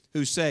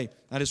who say,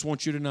 I just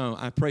want you to know,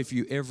 I pray for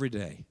you every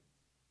day.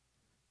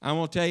 I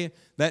want to tell you,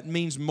 that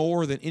means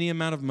more than any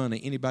amount of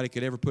money anybody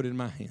could ever put in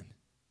my hand.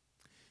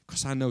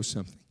 Because I know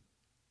something.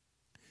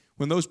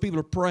 When those people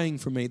are praying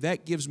for me,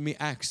 that gives me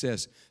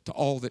access to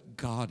all that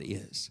God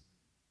is.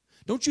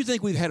 Don't you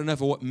think we've had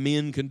enough of what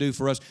men can do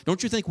for us?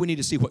 Don't you think we need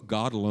to see what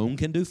God alone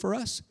can do for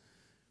us?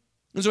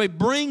 And so he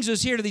brings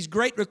us here to these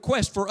great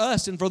requests for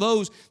us and for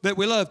those that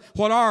we love.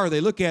 What are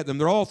they? Look at them.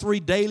 They're all three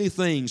daily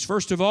things.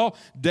 First of all,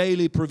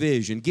 daily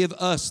provision. Give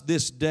us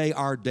this day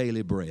our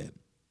daily bread.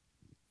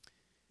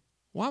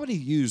 Why would he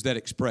use that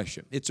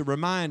expression? It's a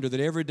reminder that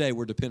every day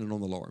we're dependent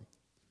on the Lord.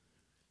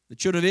 The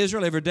children of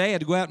Israel every day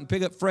had to go out and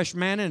pick up fresh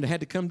manna, and it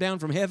had to come down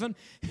from heaven.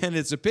 And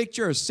it's a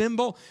picture, a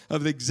symbol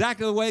of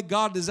exactly the way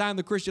God designed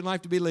the Christian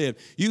life to be lived.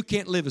 You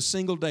can't live a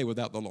single day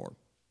without the Lord.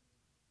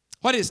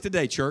 What is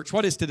today, church?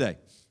 What is today?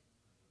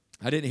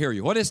 I didn't hear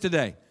you. What is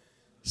today?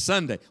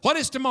 Sunday. What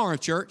is tomorrow,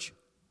 church?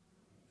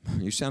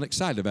 You sound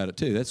excited about it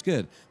too. That's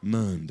good.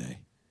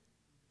 Monday.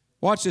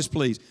 Watch this,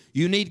 please.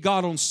 You need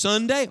God on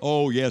Sunday?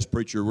 Oh, yes,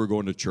 preacher, we're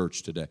going to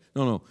church today.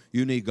 No.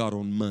 You need God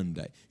on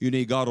Monday. You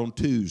need God on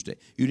Tuesday.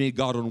 You need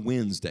God on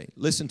Wednesday.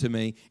 Listen to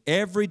me.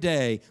 Every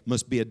day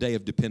must be a day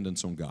of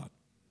dependence on God.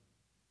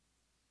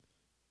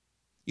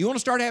 You want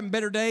to start having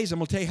better days? I'm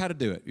going to tell you how to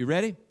do it. You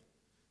ready?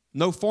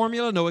 No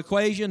formula, no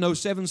equation, no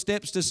 7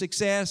 steps to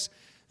success,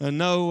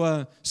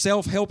 no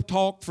self-help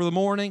talk for the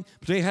morning.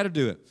 I'll tell you how to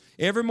do it.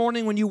 Every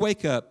morning when you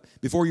wake up,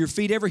 before your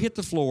feet ever hit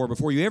the floor,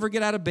 before you ever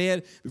get out of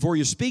bed, before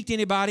you speak to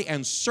anybody,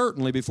 and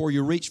certainly before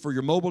you reach for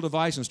your mobile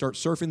device and start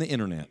surfing the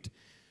internet,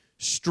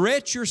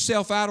 stretch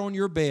yourself out on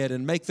your bed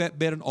and make that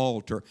bed an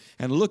altar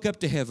and look up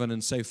to heaven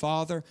and say,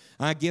 Father,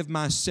 I give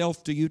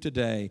myself to you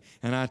today,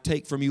 and I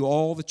take from you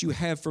all that you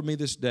have for me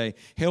this day.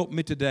 Help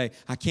me today.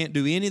 I can't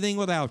do anything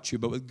without you,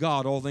 but with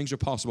God all things are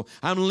possible.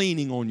 I'm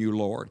leaning on you,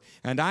 Lord.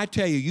 And I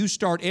tell you, you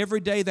start every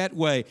day that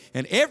way,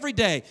 and every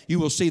day you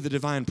will see the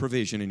divine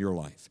provision in your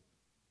life.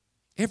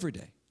 Every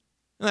day.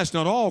 And that's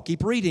not all.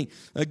 Keep reading.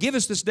 Give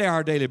us this day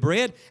our daily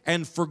bread,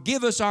 and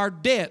forgive us our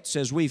debts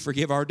as we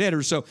forgive our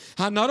debtors. So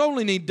I not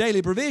only need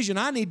daily provision,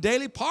 I need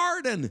daily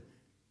pardon.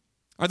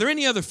 Are there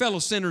any other fellow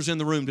sinners in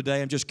the room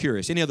today? I'm just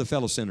curious. Any other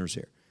fellow sinners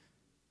here?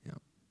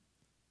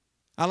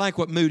 I like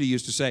what Moody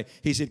used to say.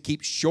 He said,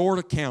 keep short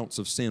accounts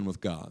of sin with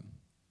God.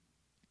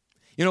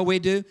 You know what we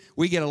do?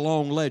 We get a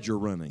long ledger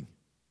running.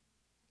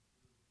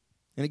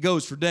 And it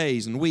goes for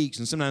days and weeks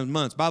and sometimes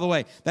months. By the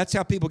way, that's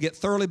how people get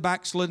thoroughly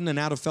backslidden and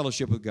out of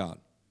fellowship with God.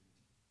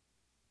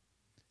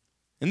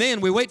 And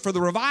then we wait for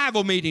the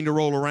revival meeting to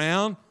roll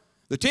around,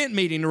 the tent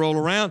meeting to roll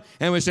around,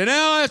 and we say,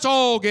 now let's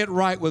all get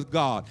right with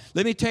God.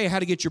 Let me tell you how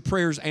to get your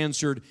prayers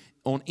answered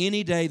on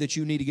any day that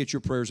you need to get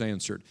your prayers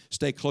answered.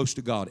 Stay close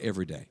to God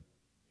every day.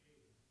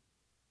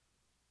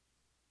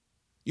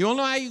 You want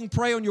to know how you can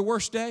pray on your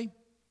worst day?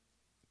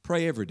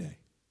 Pray every day.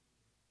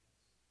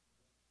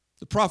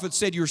 The prophet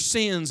said, your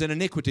sins and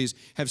iniquities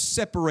have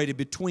separated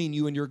between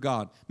you and your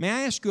God. May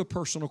I ask you a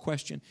personal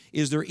question?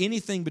 Is there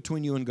anything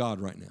between you and God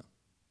right now?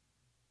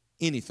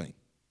 Anything?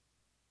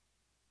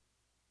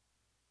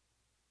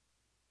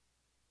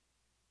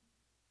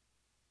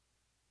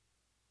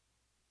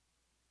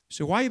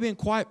 So why are you being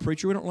quiet,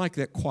 preacher? We don't like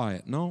that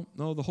quiet. No,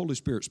 the Holy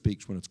Spirit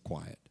speaks when it's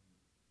quiet.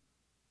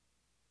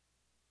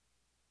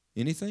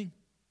 Anything?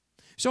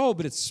 So,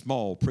 but it's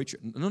small, preacher.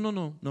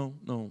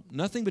 No.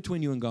 Nothing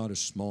between you and God is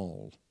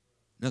small.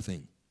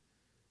 Nothing.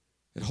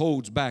 It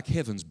holds back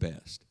heaven's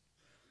best.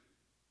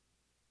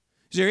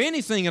 Is there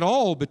anything at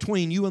all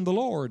between you and the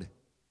Lord?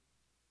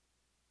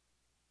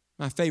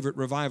 My favorite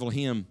revival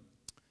hymn,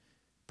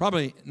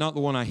 probably not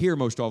the one I hear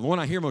most often. The one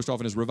I hear most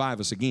often is Revive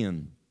Us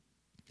Again.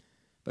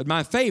 But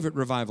my favorite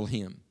revival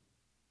hymn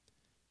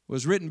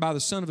was written by the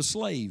son of a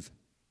slave.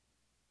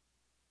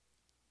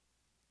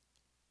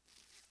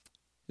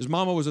 His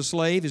mama was a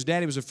slave. His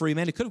daddy was a free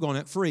man. He could have gone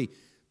out free,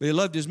 but he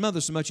loved his mother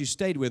so much he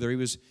stayed with her.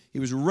 He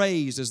was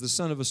raised as the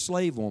son of a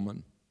slave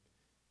woman.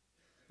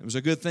 It was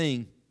a good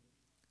thing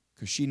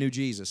because she knew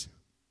Jesus,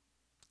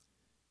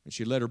 and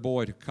she led her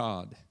boy to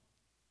God.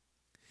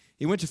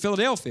 He went to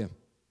Philadelphia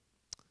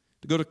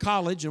to go to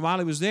college, and while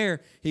he was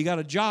there, he got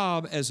a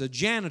job as a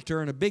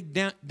janitor in a big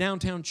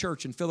downtown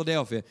church in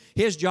Philadelphia.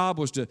 His job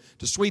was to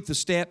sweep the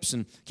steps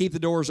and keep the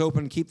doors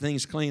open, keep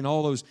things clean.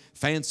 All those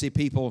fancy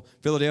people,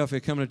 Philadelphia,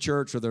 coming to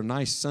church with their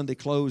nice Sunday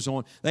clothes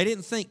on. They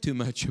didn't think too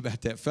much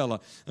about that fella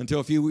until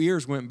a few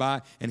years went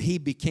by, and he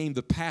became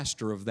the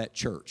pastor of that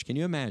church. Can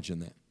you imagine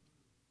that?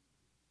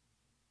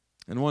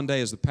 And one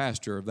day, as the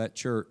pastor of that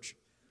church,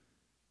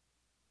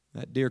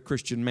 that dear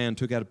Christian man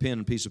took out a pen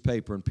and a piece of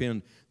paper and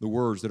penned the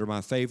words that are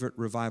my favorite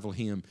revival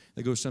hymn.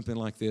 They go something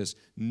like this: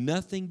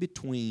 nothing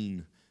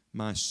between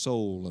my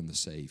soul and the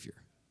Savior.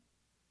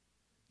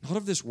 Not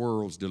of this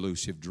world's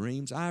delusive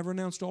dreams. I have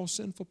renounced all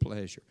sinful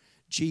pleasure.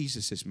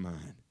 Jesus is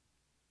mine.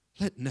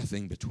 Let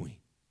nothing between.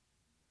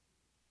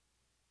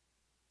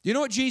 You know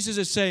what Jesus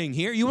is saying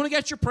here? You want to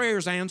get your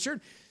prayers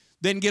answered?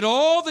 Then get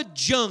all the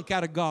junk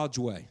out of God's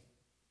way.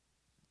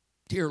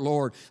 Dear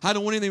Lord, I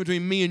don't want anything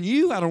between me and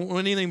you. I don't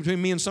want anything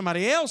between me and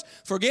somebody else.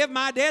 Forgive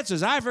my debts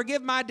as I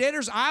forgive my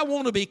debtors. I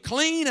want to be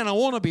clean and I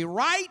want to be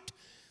right.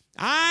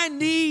 I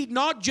need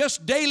not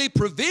just daily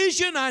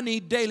provision, I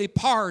need daily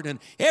pardon.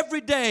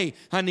 Every day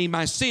I need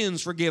my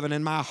sins forgiven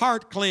and my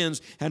heart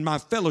cleansed and my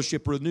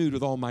fellowship renewed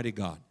with Almighty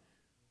God.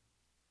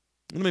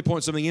 Let me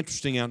point something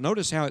interesting out.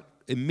 Notice how it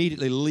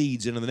immediately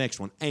leads into the next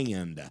one.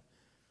 And.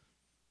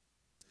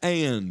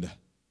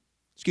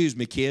 Excuse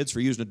me, kids, for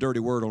using a dirty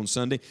word on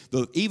Sunday.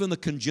 Even the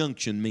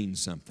conjunction means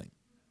something.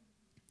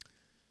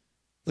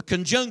 The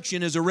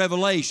conjunction is a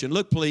revelation.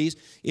 Look, please.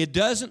 It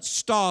doesn't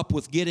stop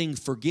with getting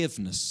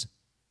forgiveness.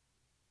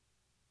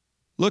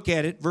 Look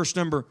at it, verse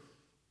number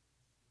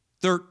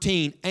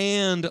 13.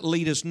 And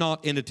lead us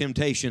not into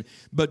temptation,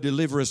 but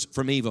deliver us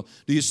from evil.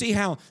 Do you see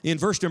how in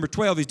verse number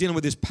 12 he's dealing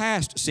with his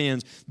past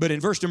sins, but in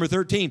verse number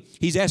 13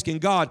 he's asking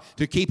God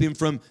to keep him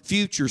from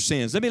future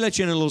sins. Let me let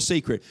you in a little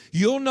secret.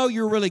 You'll know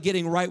you're really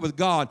getting right with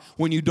God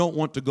when you don't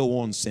want to go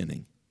on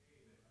sinning.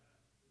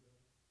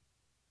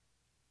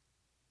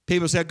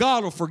 People say,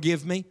 God will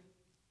forgive me.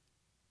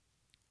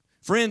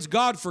 Friends,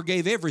 God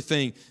forgave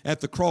everything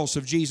at the cross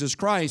of Jesus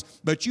Christ,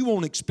 but you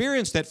won't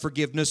experience that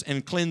forgiveness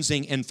and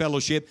cleansing and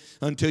fellowship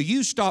until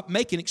you stop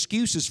making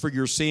excuses for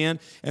your sin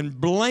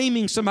and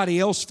blaming somebody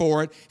else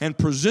for it and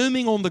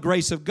presuming on the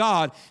grace of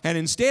God, and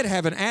instead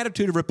have an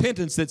attitude of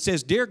repentance that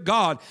says, dear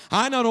God,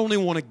 I not only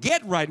want to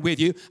get right with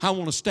you, I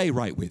want to stay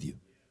right with you.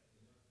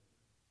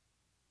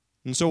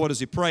 And so what does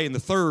he pray in the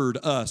third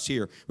us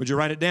here? Would you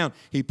write it down?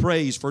 He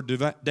prays for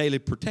daily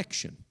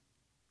protection.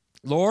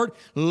 Lord,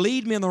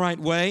 lead me in the right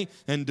way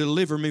and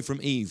deliver me from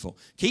evil.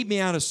 Keep me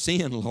out of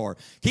sin, Lord.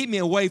 Keep me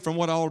away from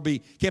what I ought to be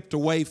kept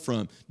away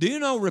from. Do you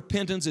know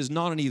repentance is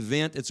not an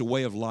event, it's a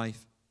way of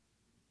life?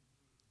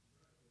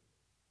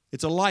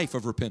 It's a life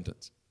of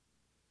repentance.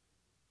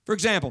 For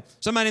example,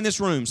 somebody in this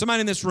room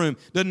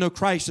doesn't know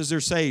Christ as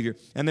their Savior,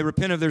 and they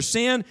repent of their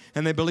sin,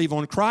 and they believe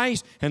on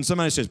Christ, and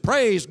somebody says,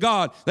 praise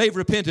God, they've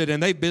repented,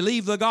 and they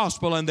believe the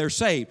gospel, and they're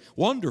saved.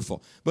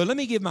 Wonderful. But let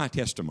me give my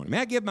testimony. May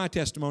I give my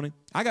testimony?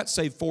 I got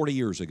saved 40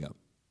 years ago.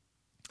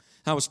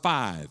 I was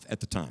 5 at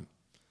the time.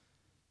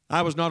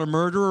 I was not a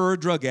murderer or a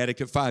drug addict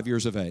at 5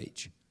 years of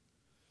age.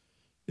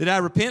 Did I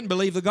repent and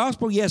believe the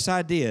gospel? Yes,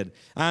 I did.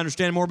 I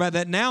understand more about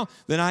that now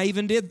than I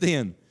even did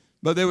then.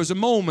 But there was a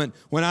moment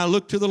when I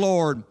looked to the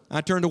Lord. I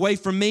turned away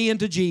from me and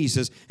to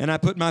Jesus, and I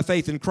put my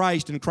faith in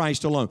Christ and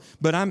Christ alone.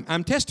 But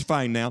I'm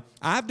testifying now.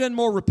 I've done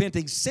more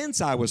repenting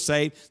since I was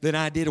saved than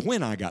I did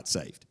when I got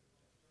saved.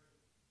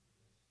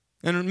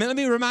 And let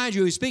me remind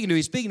you, he's speaking to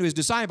his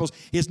disciples.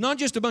 It's not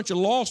just a bunch of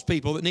lost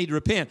people that need to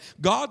repent.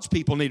 God's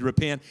people need to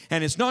repent.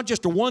 And it's not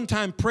just a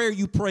one-time prayer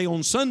you pray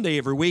on Sunday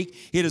every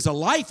week. It is a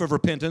life of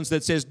repentance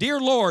that says,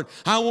 Dear Lord,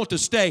 I want to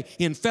stay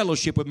in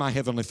fellowship with my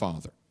Heavenly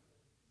Father.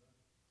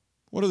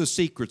 What are the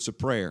secrets of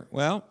prayer?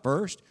 Well,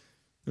 first,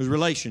 there's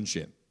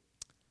relationship.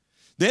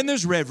 Then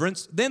there's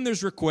reverence. Then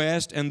there's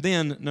request. And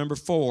then, number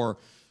 4,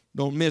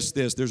 don't miss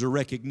this, there's a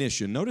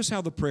recognition. Notice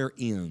how the prayer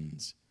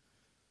ends.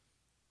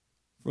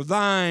 For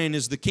thine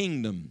is the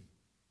kingdom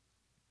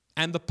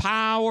and the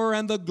power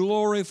and the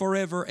glory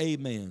forever.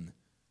 Amen.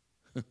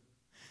 I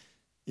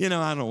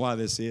don't know why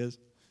this is.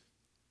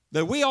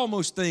 That we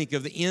almost think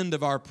of the end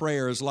of our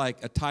prayer as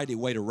like a tidy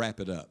way to wrap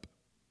it up.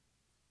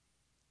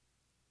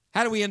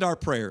 How do we end our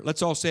prayer?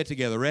 Let's all say it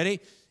together. Ready?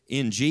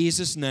 In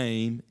Jesus'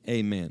 name,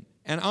 amen.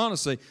 And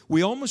honestly,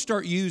 we almost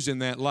start using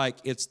that like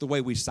it's the way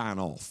we sign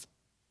off.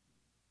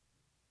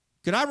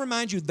 Could I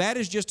remind you, that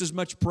is just as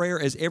much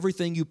prayer as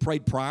everything you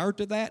prayed prior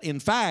to that? In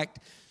fact,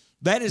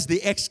 that is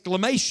the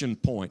exclamation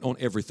point on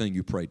everything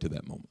you prayed to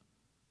that moment.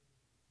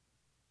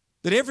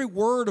 That every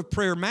word of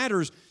prayer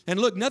matters. And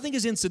look, nothing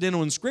is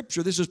incidental in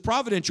Scripture. This is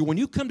providential. When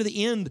you come to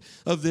the end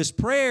of this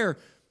prayer,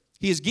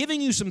 He is giving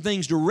you some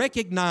things to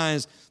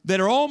recognize that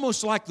are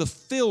almost like the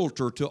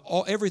filter to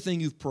everything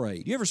you've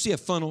prayed. You ever see a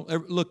funnel?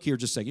 Look here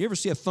just a second. You ever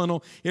see a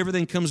funnel?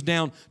 Everything comes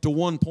down to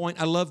one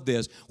point. I love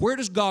this. Where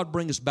does God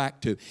bring us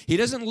back to? He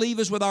doesn't leave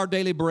us with our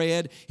daily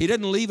bread. He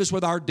doesn't leave us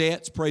with our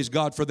debts. Praise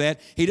God for that.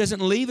 He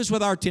doesn't leave us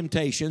with our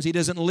temptations. He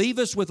doesn't leave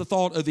us with the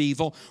thought of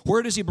evil.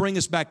 Where does He bring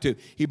us back to?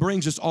 He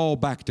brings us all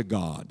back to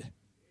God.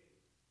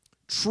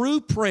 True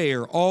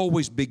prayer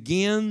always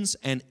begins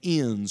and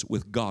ends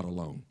with God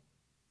alone.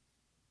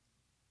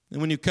 And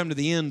when you come to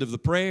the end of the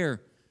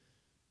prayer,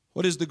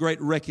 what is the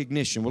great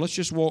recognition? Well, let's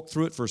just walk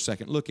through it for a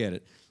second. Look at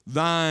it.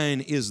 Thine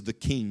is the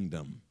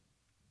kingdom.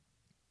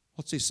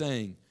 What's he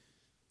saying?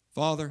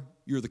 Father,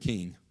 you're the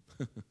king.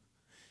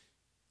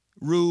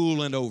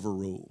 Rule and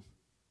overrule.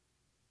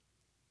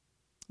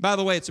 By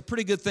the way, it's a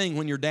pretty good thing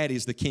when your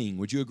daddy's the king.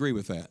 Would you agree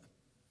with that?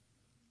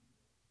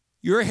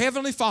 Your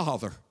heavenly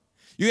Father,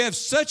 you have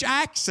such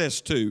access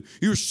to,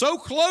 you're so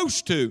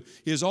close to,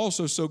 He is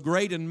also so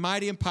great and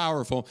mighty and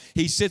powerful.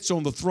 He sits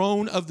on the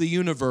throne of the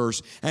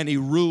universe and He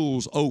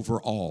rules over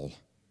all.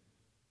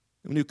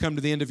 When you come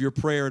to the end of your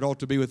prayer, it ought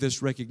to be with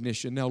this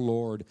recognition. Now,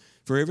 Lord,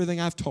 for everything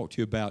I've talked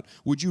to you about,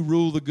 would you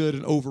rule the good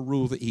and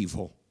overrule the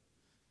evil?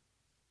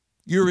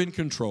 You're in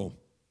control.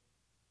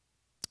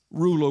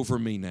 Rule over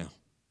me now.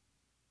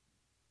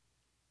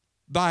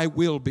 Thy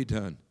will be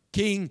done.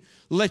 King,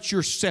 let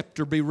your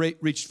scepter be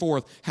reached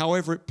forth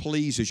however it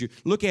pleases you.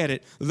 Look at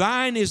it.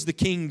 Thine is the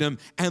kingdom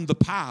and the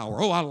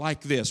power. Oh, I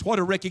like this. What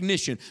a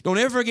recognition. Don't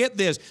ever forget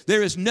this.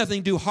 There is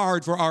nothing too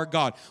hard for our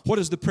God. What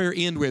does the prayer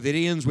end with? It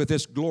ends with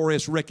this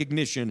glorious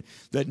recognition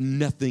that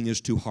nothing is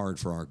too hard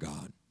for our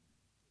God.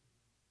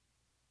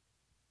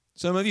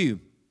 Some of you,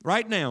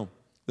 right now,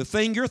 the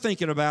thing you're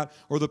thinking about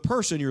or the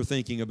person you're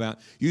thinking about,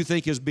 you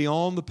think is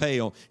beyond the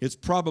pale. It's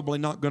probably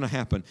not going to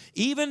happen.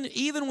 Even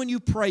when you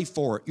pray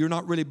for it, you're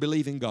not really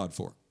believing God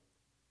for it.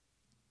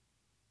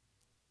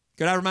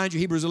 Could I remind you,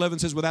 Hebrews 11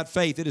 says, without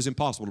faith it is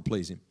impossible to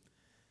please Him.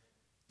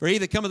 For he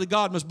that cometh to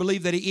God must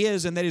believe that He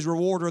is, and that He is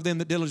rewarder of them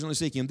that diligently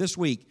seek Him. This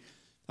week,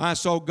 I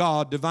saw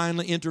God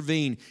divinely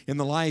intervene in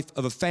the life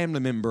of a family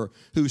member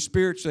who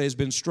spiritually has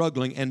been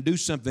struggling and do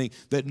something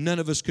that none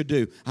of us could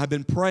do. I've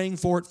been praying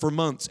for it for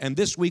months, and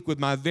this week with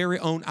my very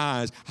own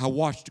eyes, I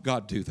watched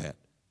God do that.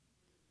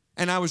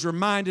 And I was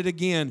reminded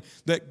again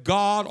that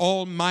God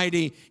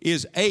Almighty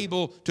is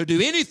able to do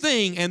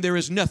anything, and there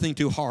is nothing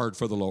too hard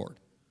for the Lord.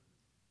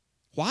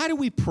 Why do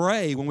we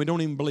pray when we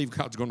don't even believe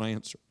God's going to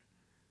answer?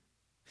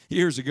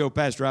 Years ago,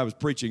 Pastor, I was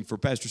preaching for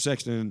Pastor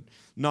Sexton in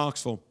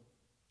Knoxville.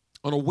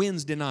 On a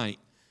Wednesday night,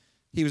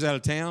 he was out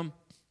of town.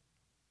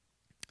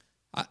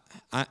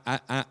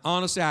 I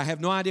honestly, I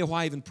have no idea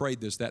why I even prayed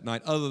this that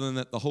night, other than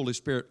that the Holy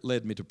Spirit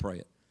led me to pray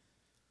it.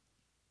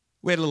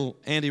 We had a little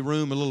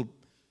anteroom, a little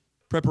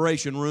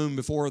preparation room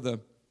before the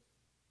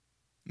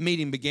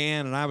meeting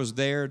began, and I was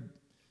there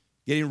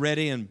getting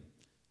ready, and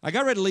I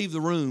got ready to leave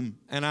the room,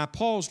 and I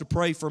paused to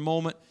pray for a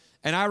moment,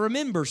 and I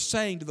remember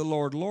saying to the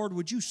Lord, Lord,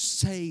 would you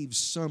save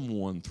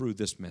someone through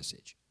this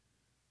message?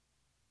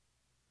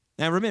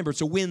 Now, remember, it's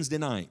a Wednesday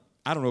night.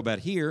 I don't know about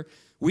here.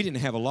 We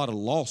didn't have a lot of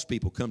lost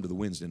people come to the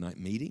Wednesday night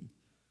meeting.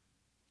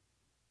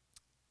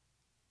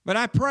 But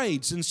I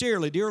prayed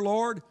sincerely, dear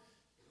Lord,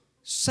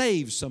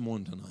 save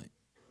someone tonight.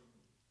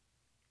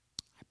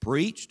 I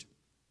preached.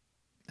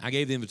 I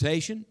gave the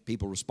invitation.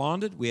 People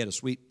responded. We had a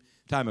sweet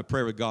time of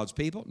prayer with God's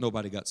people.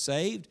 Nobody got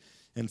saved.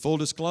 And full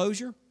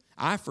disclosure,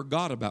 I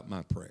forgot about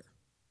my prayer.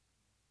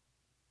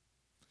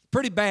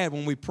 Pretty bad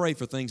when we pray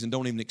for things and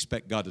don't even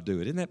expect God to do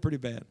it. Isn't that pretty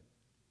bad?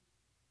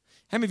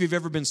 How many of you have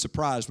ever been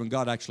surprised when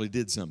God actually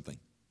did something?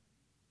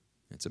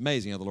 It's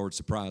amazing how the Lord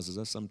surprises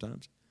us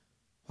sometimes.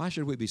 Why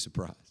should we be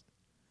surprised?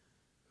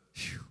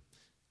 Whew.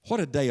 What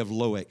a day of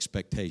low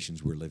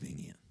expectations we're living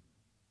in.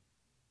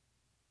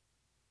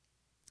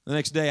 The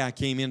next day I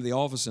came into the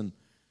office, and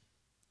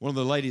one of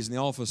the ladies in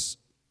the office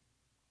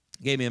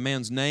gave me a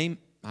man's name.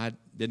 I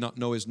did not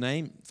know his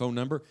name, phone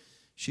number.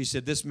 She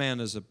said, this man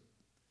is a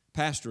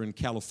pastor in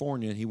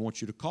California, and he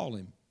wants you to call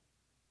him.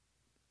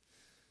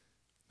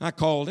 I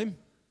called him.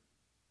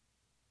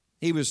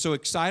 He was so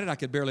excited I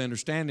could barely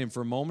understand him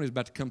for a moment. He was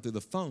about to come through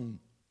the phone.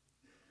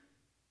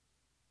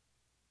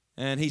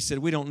 And he said,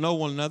 we don't know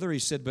one another. He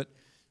said, but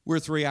we're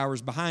 3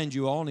 hours behind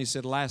you all. And he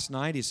said, last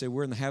night, he said,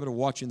 we're in the habit of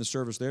watching the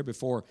service there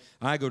before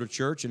I go to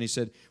church. And he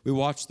said, we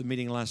watched the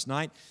meeting last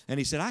night. And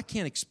he said, I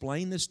can't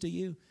explain this to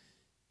you.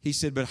 He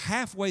said, but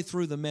halfway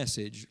through the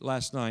message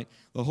last night,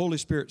 the Holy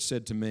Spirit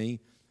said to me,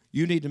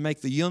 you need to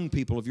make the young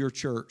people of your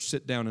church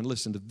sit down and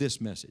listen to this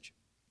message.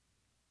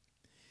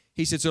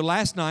 He said, so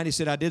last night, he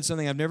said, I did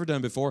something I've never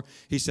done before.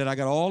 He said, I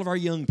got all of our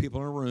young people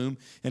in a room,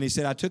 and he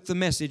said, I took the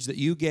message that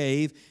you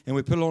gave, and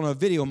we put it on a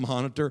video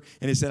monitor,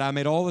 and he said, I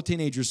made all the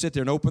teenagers sit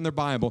there and open their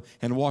Bible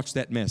and watch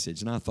that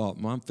message. And I thought,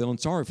 well, I'm feeling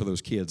sorry for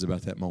those kids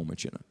about that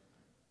moment, you know.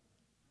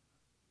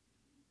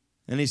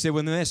 And he said,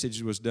 when the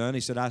message was done, he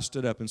said, I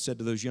stood up and said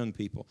to those young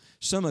people,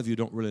 some of you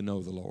don't really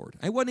know the Lord.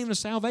 It wasn't even a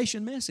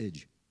salvation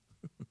message.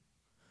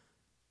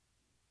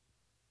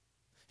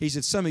 He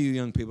said, some of you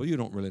young people, you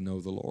don't really know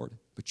the Lord,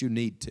 but you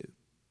need to.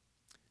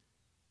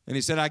 And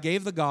he said, I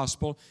gave the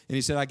gospel, and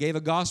he said, I gave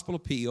a gospel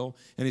appeal,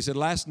 and he said,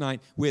 last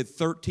night we had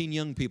 13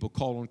 young people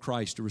call on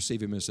Christ to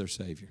receive him as their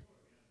Savior.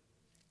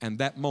 And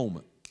that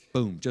moment,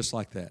 boom, just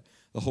like that,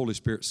 the Holy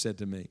Spirit said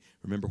to me,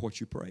 remember what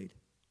you prayed?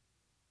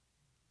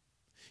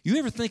 You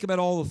ever think about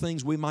all the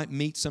things we might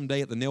meet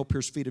someday at the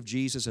nail-pierced feet of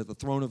Jesus, at the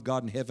throne of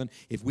God in heaven,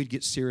 if we'd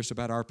get serious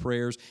about our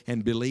prayers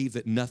and believe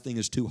that nothing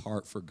is too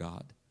hard for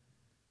God?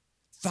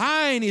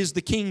 Thine is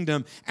the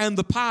kingdom and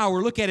the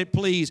power, look at it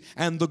please,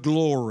 and the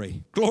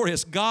glory.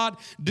 Glorious God,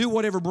 do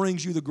whatever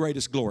brings you the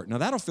greatest glory. Now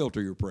that'll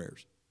filter your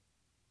prayers.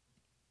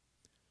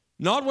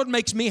 Not what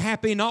makes me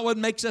happy, not what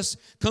makes us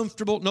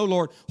comfortable. No,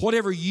 Lord,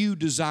 whatever you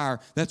desire,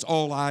 that's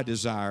all I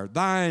desire.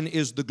 Thine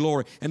is the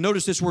glory. And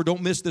notice this word,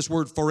 don't miss this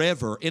word,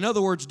 forever. In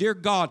other words, dear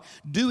God,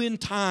 do in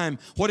time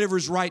whatever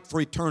is right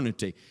for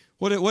eternity.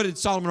 What did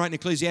Solomon write in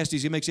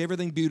Ecclesiastes? He makes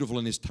everything beautiful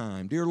in his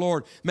time. Dear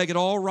Lord, make it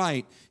all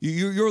right.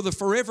 You're the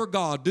forever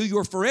God. Do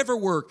your forever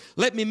work.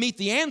 Let me meet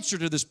the answer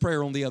to this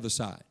prayer on the other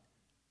side.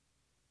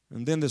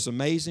 And then this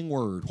amazing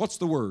word. What's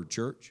the word,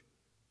 church?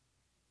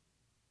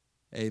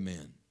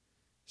 Amen.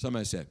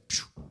 Somebody said,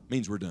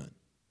 means we're done.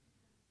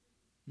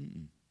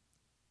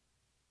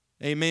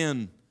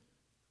 Amen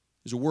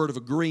is a word of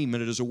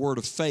agreement. It is a word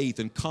of faith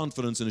and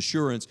confidence and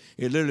assurance.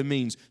 It literally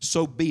means,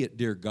 so be it,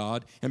 dear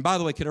God. And by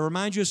the way, can I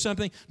remind you of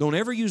something? Don't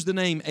ever use the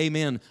name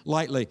amen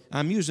lightly.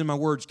 I'm using my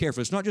words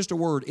carefully. It's not just a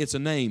word, it's a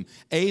name.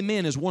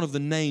 Amen is one of the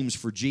names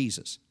for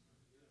Jesus.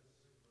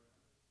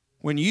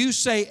 When you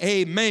say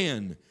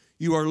amen,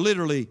 you are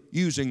literally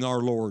using our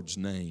Lord's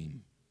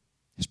name.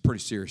 It's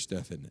pretty serious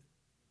stuff, isn't it?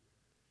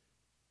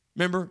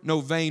 Remember, no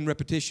vain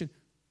repetition.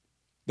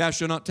 Thou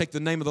shalt not take the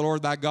name of the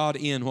Lord thy God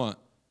in what?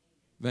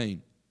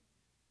 Vain.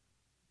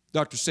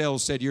 Dr.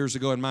 Sells said years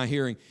ago in my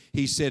hearing,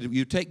 he said,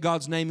 you take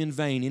God's name in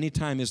vain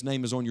anytime his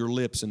name is on your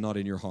lips and not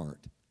in your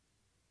heart.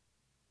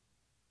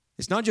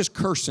 It's not just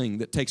cursing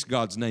that takes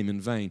God's name in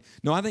vain.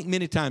 No, I think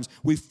many times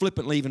we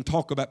flippantly even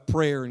talk about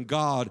prayer and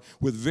God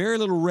with very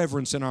little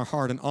reverence in our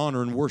heart and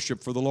honor and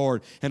worship for the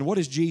Lord. And what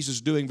is Jesus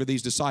doing for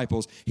these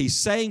disciples? He's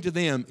saying to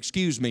them,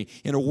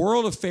 in a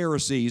world of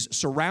Pharisees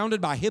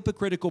surrounded by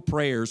hypocritical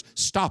prayers,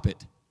 stop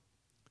it.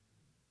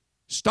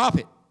 Stop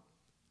it.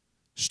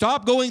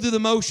 Stop going through the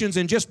motions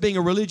and just being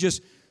a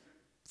religious,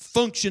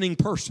 functioning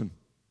person.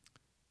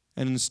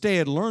 And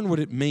instead, learn what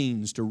it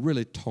means to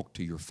really talk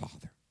to your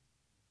Father.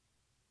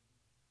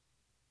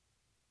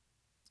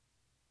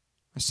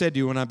 I said to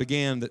you when I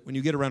began that when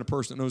you get around a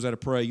person that knows how to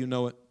pray, you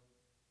know it.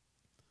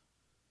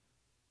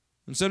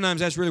 And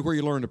sometimes that's really where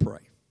you learn to pray.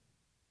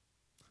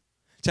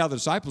 It's how the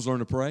disciples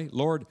learned to pray.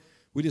 Lord,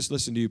 we just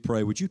listened to you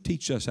pray. Would you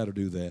teach us how to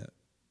do that?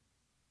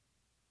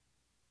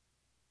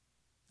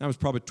 I was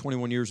probably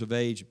 21 years of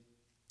age.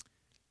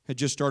 Had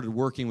just started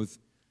working with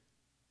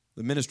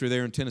the ministry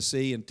there in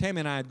Tennessee, and Tammy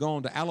and I had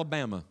gone to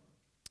Alabama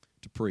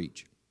to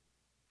preach.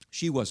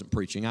 She wasn't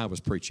preaching, I was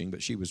preaching,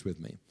 but she was with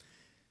me.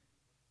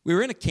 We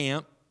were in a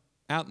camp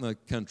out in the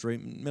country,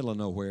 middle of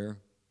nowhere.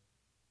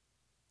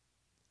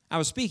 I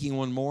was speaking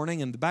one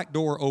morning, and the back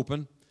door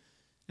opened,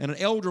 and an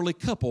elderly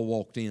couple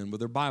walked in with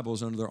their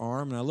Bibles under their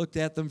arm, and I looked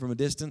at them from a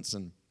distance,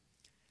 and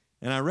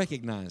I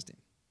recognized him.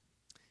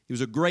 He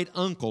was a great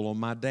uncle on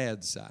my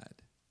dad's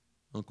side,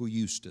 Uncle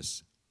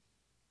Eustace.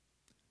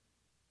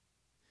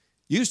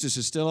 Eustace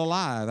is still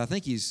alive. I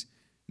think he's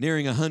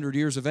nearing 100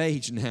 years of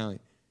age now. He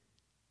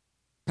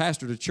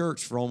pastored a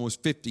church for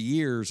almost 50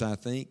 years, I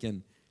think,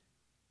 and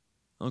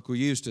Uncle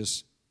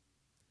Eustace,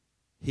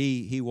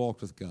 he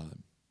walked with God.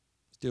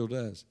 Still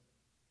does.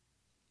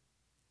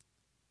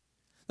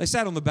 They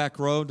sat on the back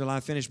row until I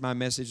finished my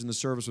message and the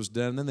service was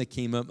done. And then they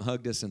came up and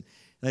hugged us, and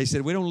they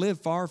said, we don't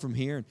live far from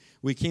here. And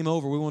we came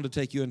over. We wanted to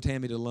take you and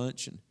Tammy to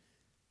lunch and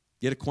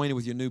get acquainted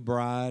with your new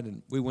bride.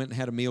 And we went and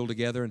had a meal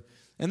together.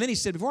 And then he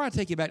said, before I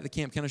take you back to the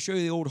camp, can I show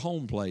you the old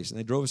home place? And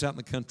they drove us out in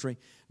the country,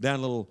 down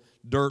a little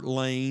dirt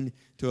lane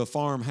to a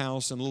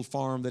farmhouse and a little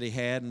farm that he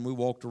had. And we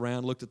walked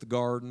around, looked at the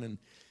garden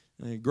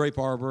and grape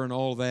arbor and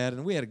all that.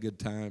 And we had a good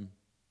time.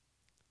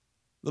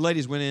 The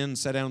ladies went in and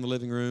sat down in the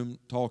living room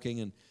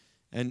talking.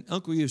 And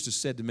Uncle Eustace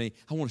said to me,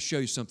 I want to show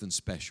you something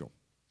special.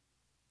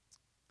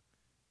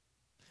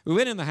 We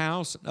went in the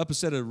house, up a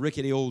set of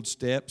rickety old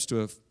steps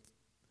to a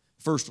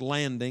first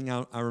landing.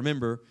 I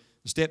remember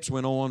the steps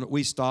went on,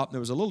 we stopped, and there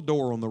was a little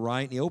door on the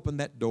right, and he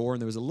opened that door,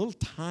 and there was a little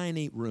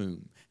tiny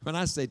room. When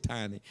I say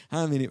tiny,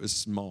 I mean it was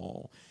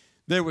small.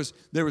 There was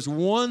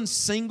one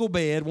single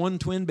bed, one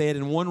twin bed,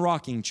 and one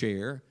rocking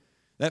chair.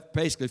 That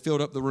basically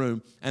filled up the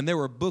room, and there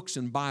were books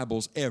and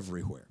Bibles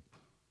everywhere.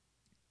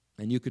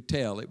 And you could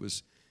tell it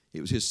was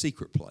his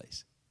secret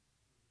place.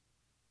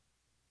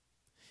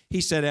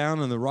 He sat down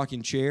in the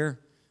rocking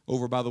chair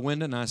over by the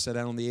window, and I sat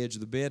down on the edge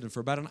of the bed, and for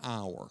about an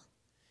hour,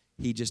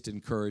 he just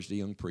encouraged a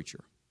young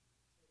preacher.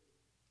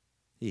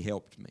 He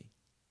helped me.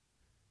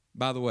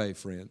 By the way,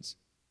 friends,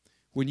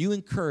 when you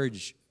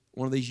encourage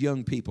one of these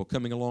young people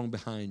coming along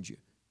behind you,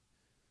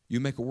 you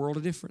make a world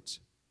of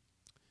difference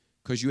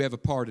because you have a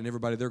part in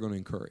everybody they're going to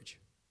encourage.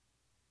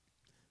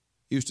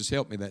 Eustace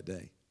helped me that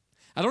day.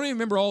 I don't even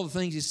remember all the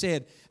things he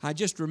said. I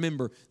just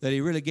remember that he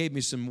really gave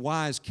me some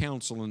wise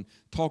counsel and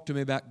talked to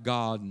me about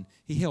God, and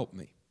he helped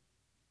me.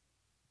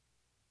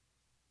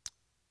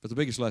 But the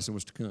biggest lesson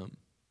was to come.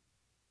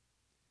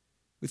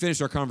 We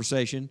finished our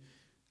conversation.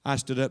 I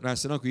stood up and I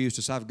said, Uncle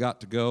Eustace, I've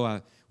got to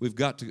go. We've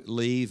got to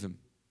leave. And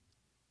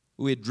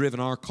we had driven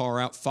our car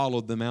out,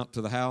 followed them out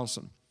to the house.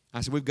 And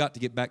I said, we've got to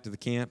get back to the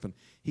camp. And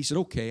he said,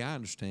 okay, I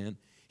understand.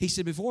 He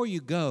said, before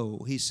you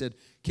go, he said,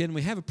 can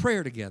we have a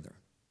prayer together?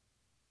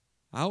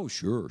 Oh,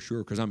 sure,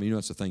 because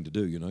that's the thing to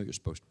do, you're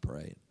supposed to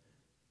pray.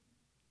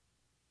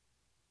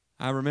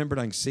 I remembered,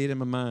 I can see it in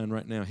my mind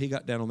right now. He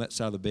got down on that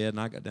side of the bed, and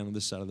I got down on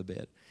this side of the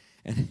bed.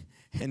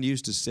 And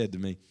Eustace said to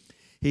me,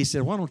 he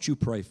said, why don't you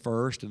pray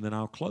first, and then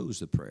I'll close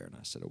the prayer. And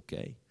I said,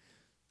 okay.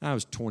 I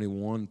was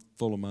 21,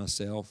 full of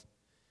myself.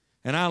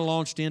 And I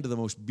launched into the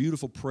most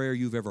beautiful prayer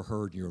you've ever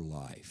heard in your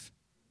life.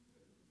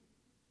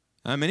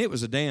 I mean, it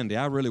was a dandy.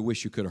 I really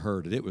wish you could have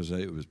heard it. It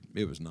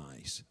was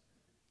nice.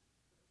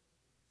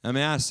 I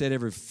mean, I said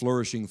every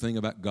flourishing thing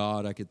about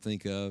God I could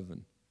think of.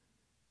 And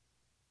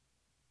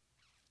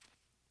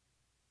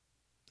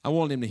I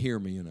wanted him to hear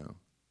me,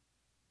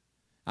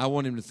 I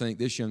want him to think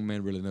this young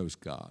man really knows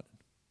God.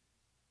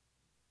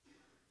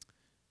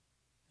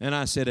 And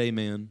I said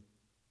amen,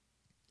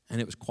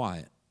 and it was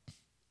quiet.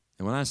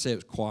 And when I say it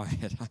was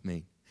quiet, I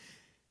mean,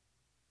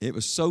 it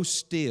was so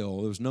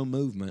still, there was no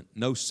movement,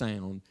 no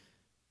sound.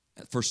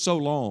 For so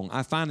long,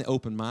 I finally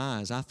opened my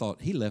eyes. I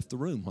thought he left the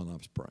room while I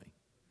was praying.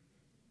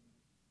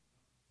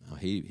 No,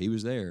 he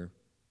was there.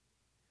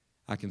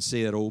 I can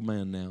see that old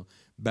man now,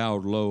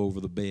 bowed low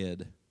over the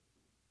bed,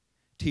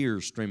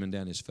 tears streaming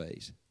down his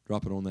face,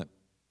 dropping on that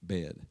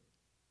bed.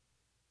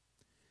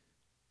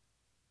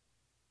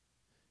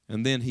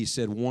 And then he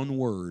said one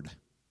word.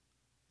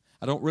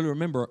 I don't really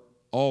remember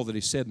all that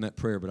he said in that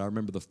prayer, but I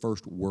remember the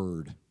first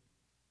word.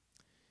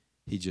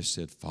 He just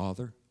said,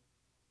 Father.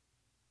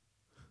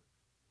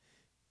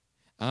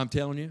 I'm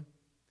telling you,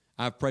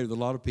 I've prayed with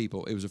a lot of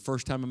people. It was the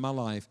first time in my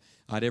life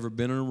I'd ever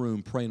been in a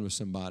room praying with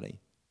somebody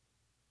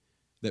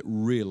that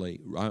really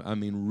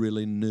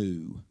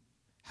knew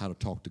how to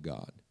talk to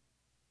God.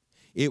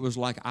 It was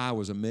like I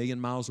was 1,000,000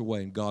 miles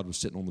away and God was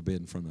sitting on the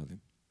bed in front of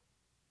him.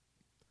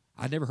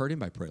 I'd never heard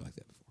anybody pray like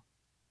that before.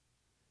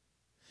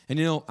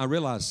 And I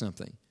realized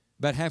something.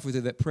 About halfway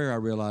through that prayer, I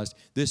realized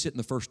this isn't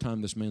the first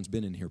time this man's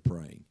been in here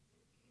praying.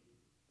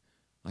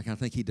 Like, I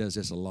think he does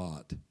this a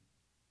lot.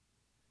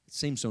 It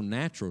seems so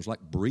natural. It's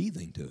like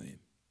breathing to him.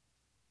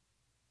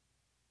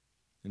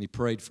 And he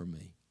prayed for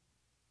me.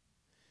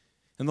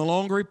 And the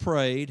longer he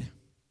prayed,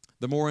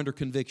 the more under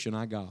conviction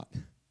I got.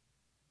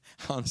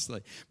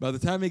 Honestly, by the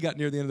time he got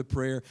near the end of the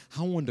prayer,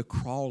 I wanted to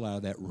crawl out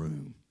of that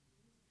room.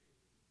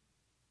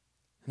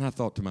 And I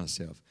thought to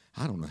myself,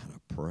 I don't know how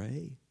to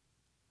pray.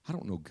 I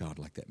don't know God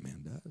like that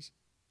man does.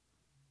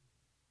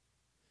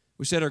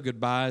 We said our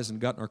goodbyes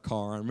and got in our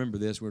car. I remember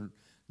this. We were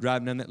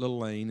driving down that little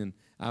lane, and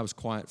I was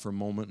quiet for a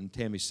moment, and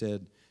Tammy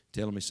said,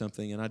 telling me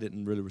something, and I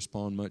didn't really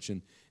respond much,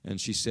 and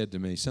she said to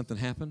me, something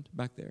happened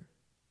back there?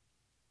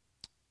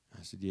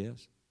 I said,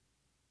 yes.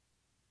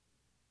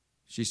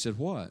 She said,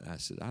 what? I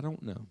said, I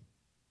don't know.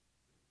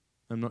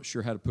 I'm not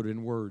sure how to put it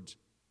in words.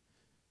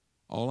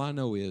 All I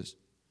know is,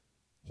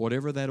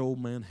 whatever that old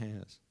man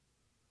has,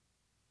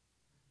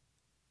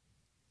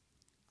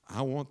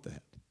 I want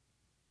that.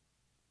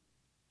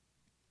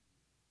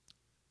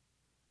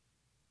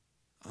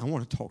 I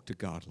want to talk to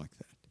God like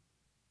that.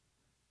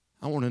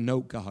 I want to know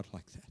God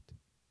like that.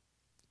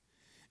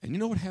 And you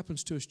know what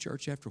happens to us,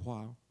 church, after a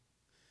while?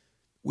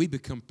 We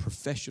become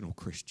professional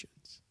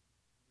Christians.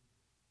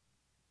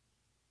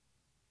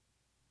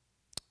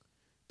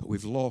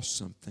 we've lost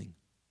something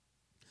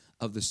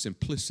of the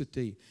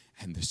simplicity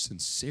and the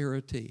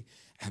sincerity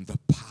and the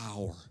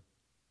power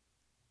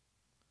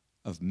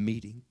of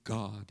meeting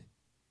God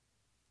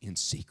in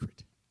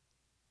secret.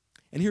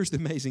 And here's the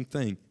amazing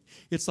thing.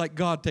 It's like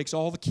God takes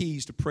all the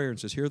keys to prayer and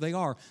says, here they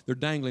are. They're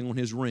dangling on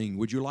His ring.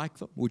 Would you like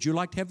them? Would you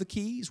like to have the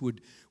keys?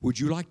 Would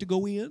you like to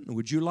go in?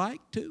 Would you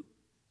like to?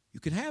 You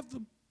can have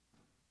them.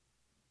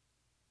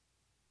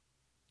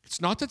 It's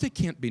not that they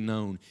can't be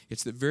known.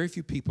 It's that very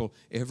few people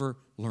ever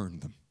learn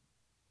them.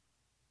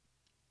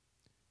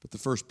 But the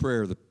first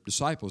prayer the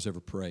disciples ever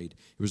prayed,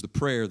 it was the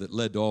prayer that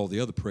led to all the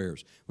other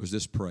prayers, was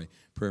this prayer.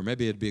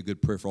 Maybe it'd be a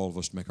good prayer for all of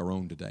us to make our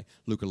own today.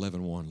 Luke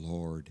 11:1,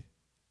 Lord,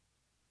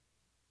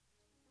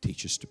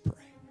 teach us to pray.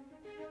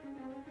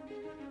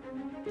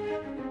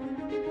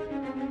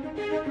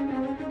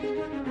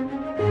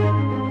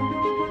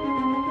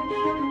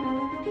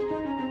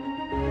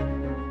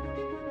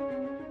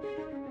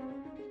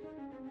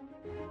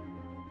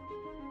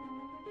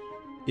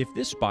 If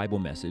this Bible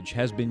message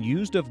has been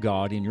used of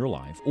God in your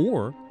life,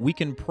 or we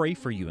can pray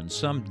for you in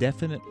some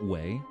definite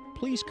way,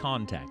 please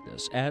contact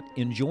us at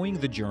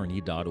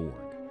enjoyingthejourney.org.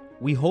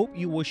 We hope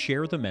you will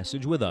share the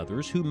message with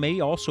others who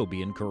may also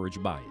be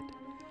encouraged by it.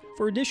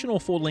 For additional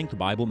full-length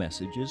Bible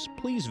messages,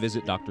 please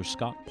visit Dr.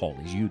 Scott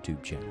Pauley's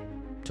YouTube channel.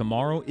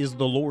 Tomorrow is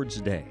the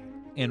Lord's Day,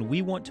 and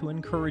we want to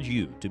encourage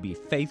you to be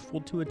faithful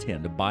to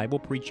attend a Bible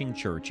preaching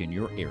church in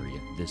your area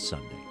this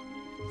Sunday.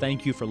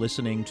 Thank you for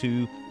listening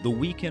to The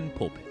Weekend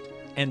Pulpit.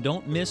 And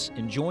don't miss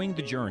Enjoying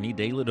the Journey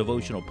Daily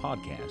Devotional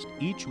Podcast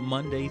each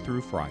Monday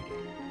through Friday.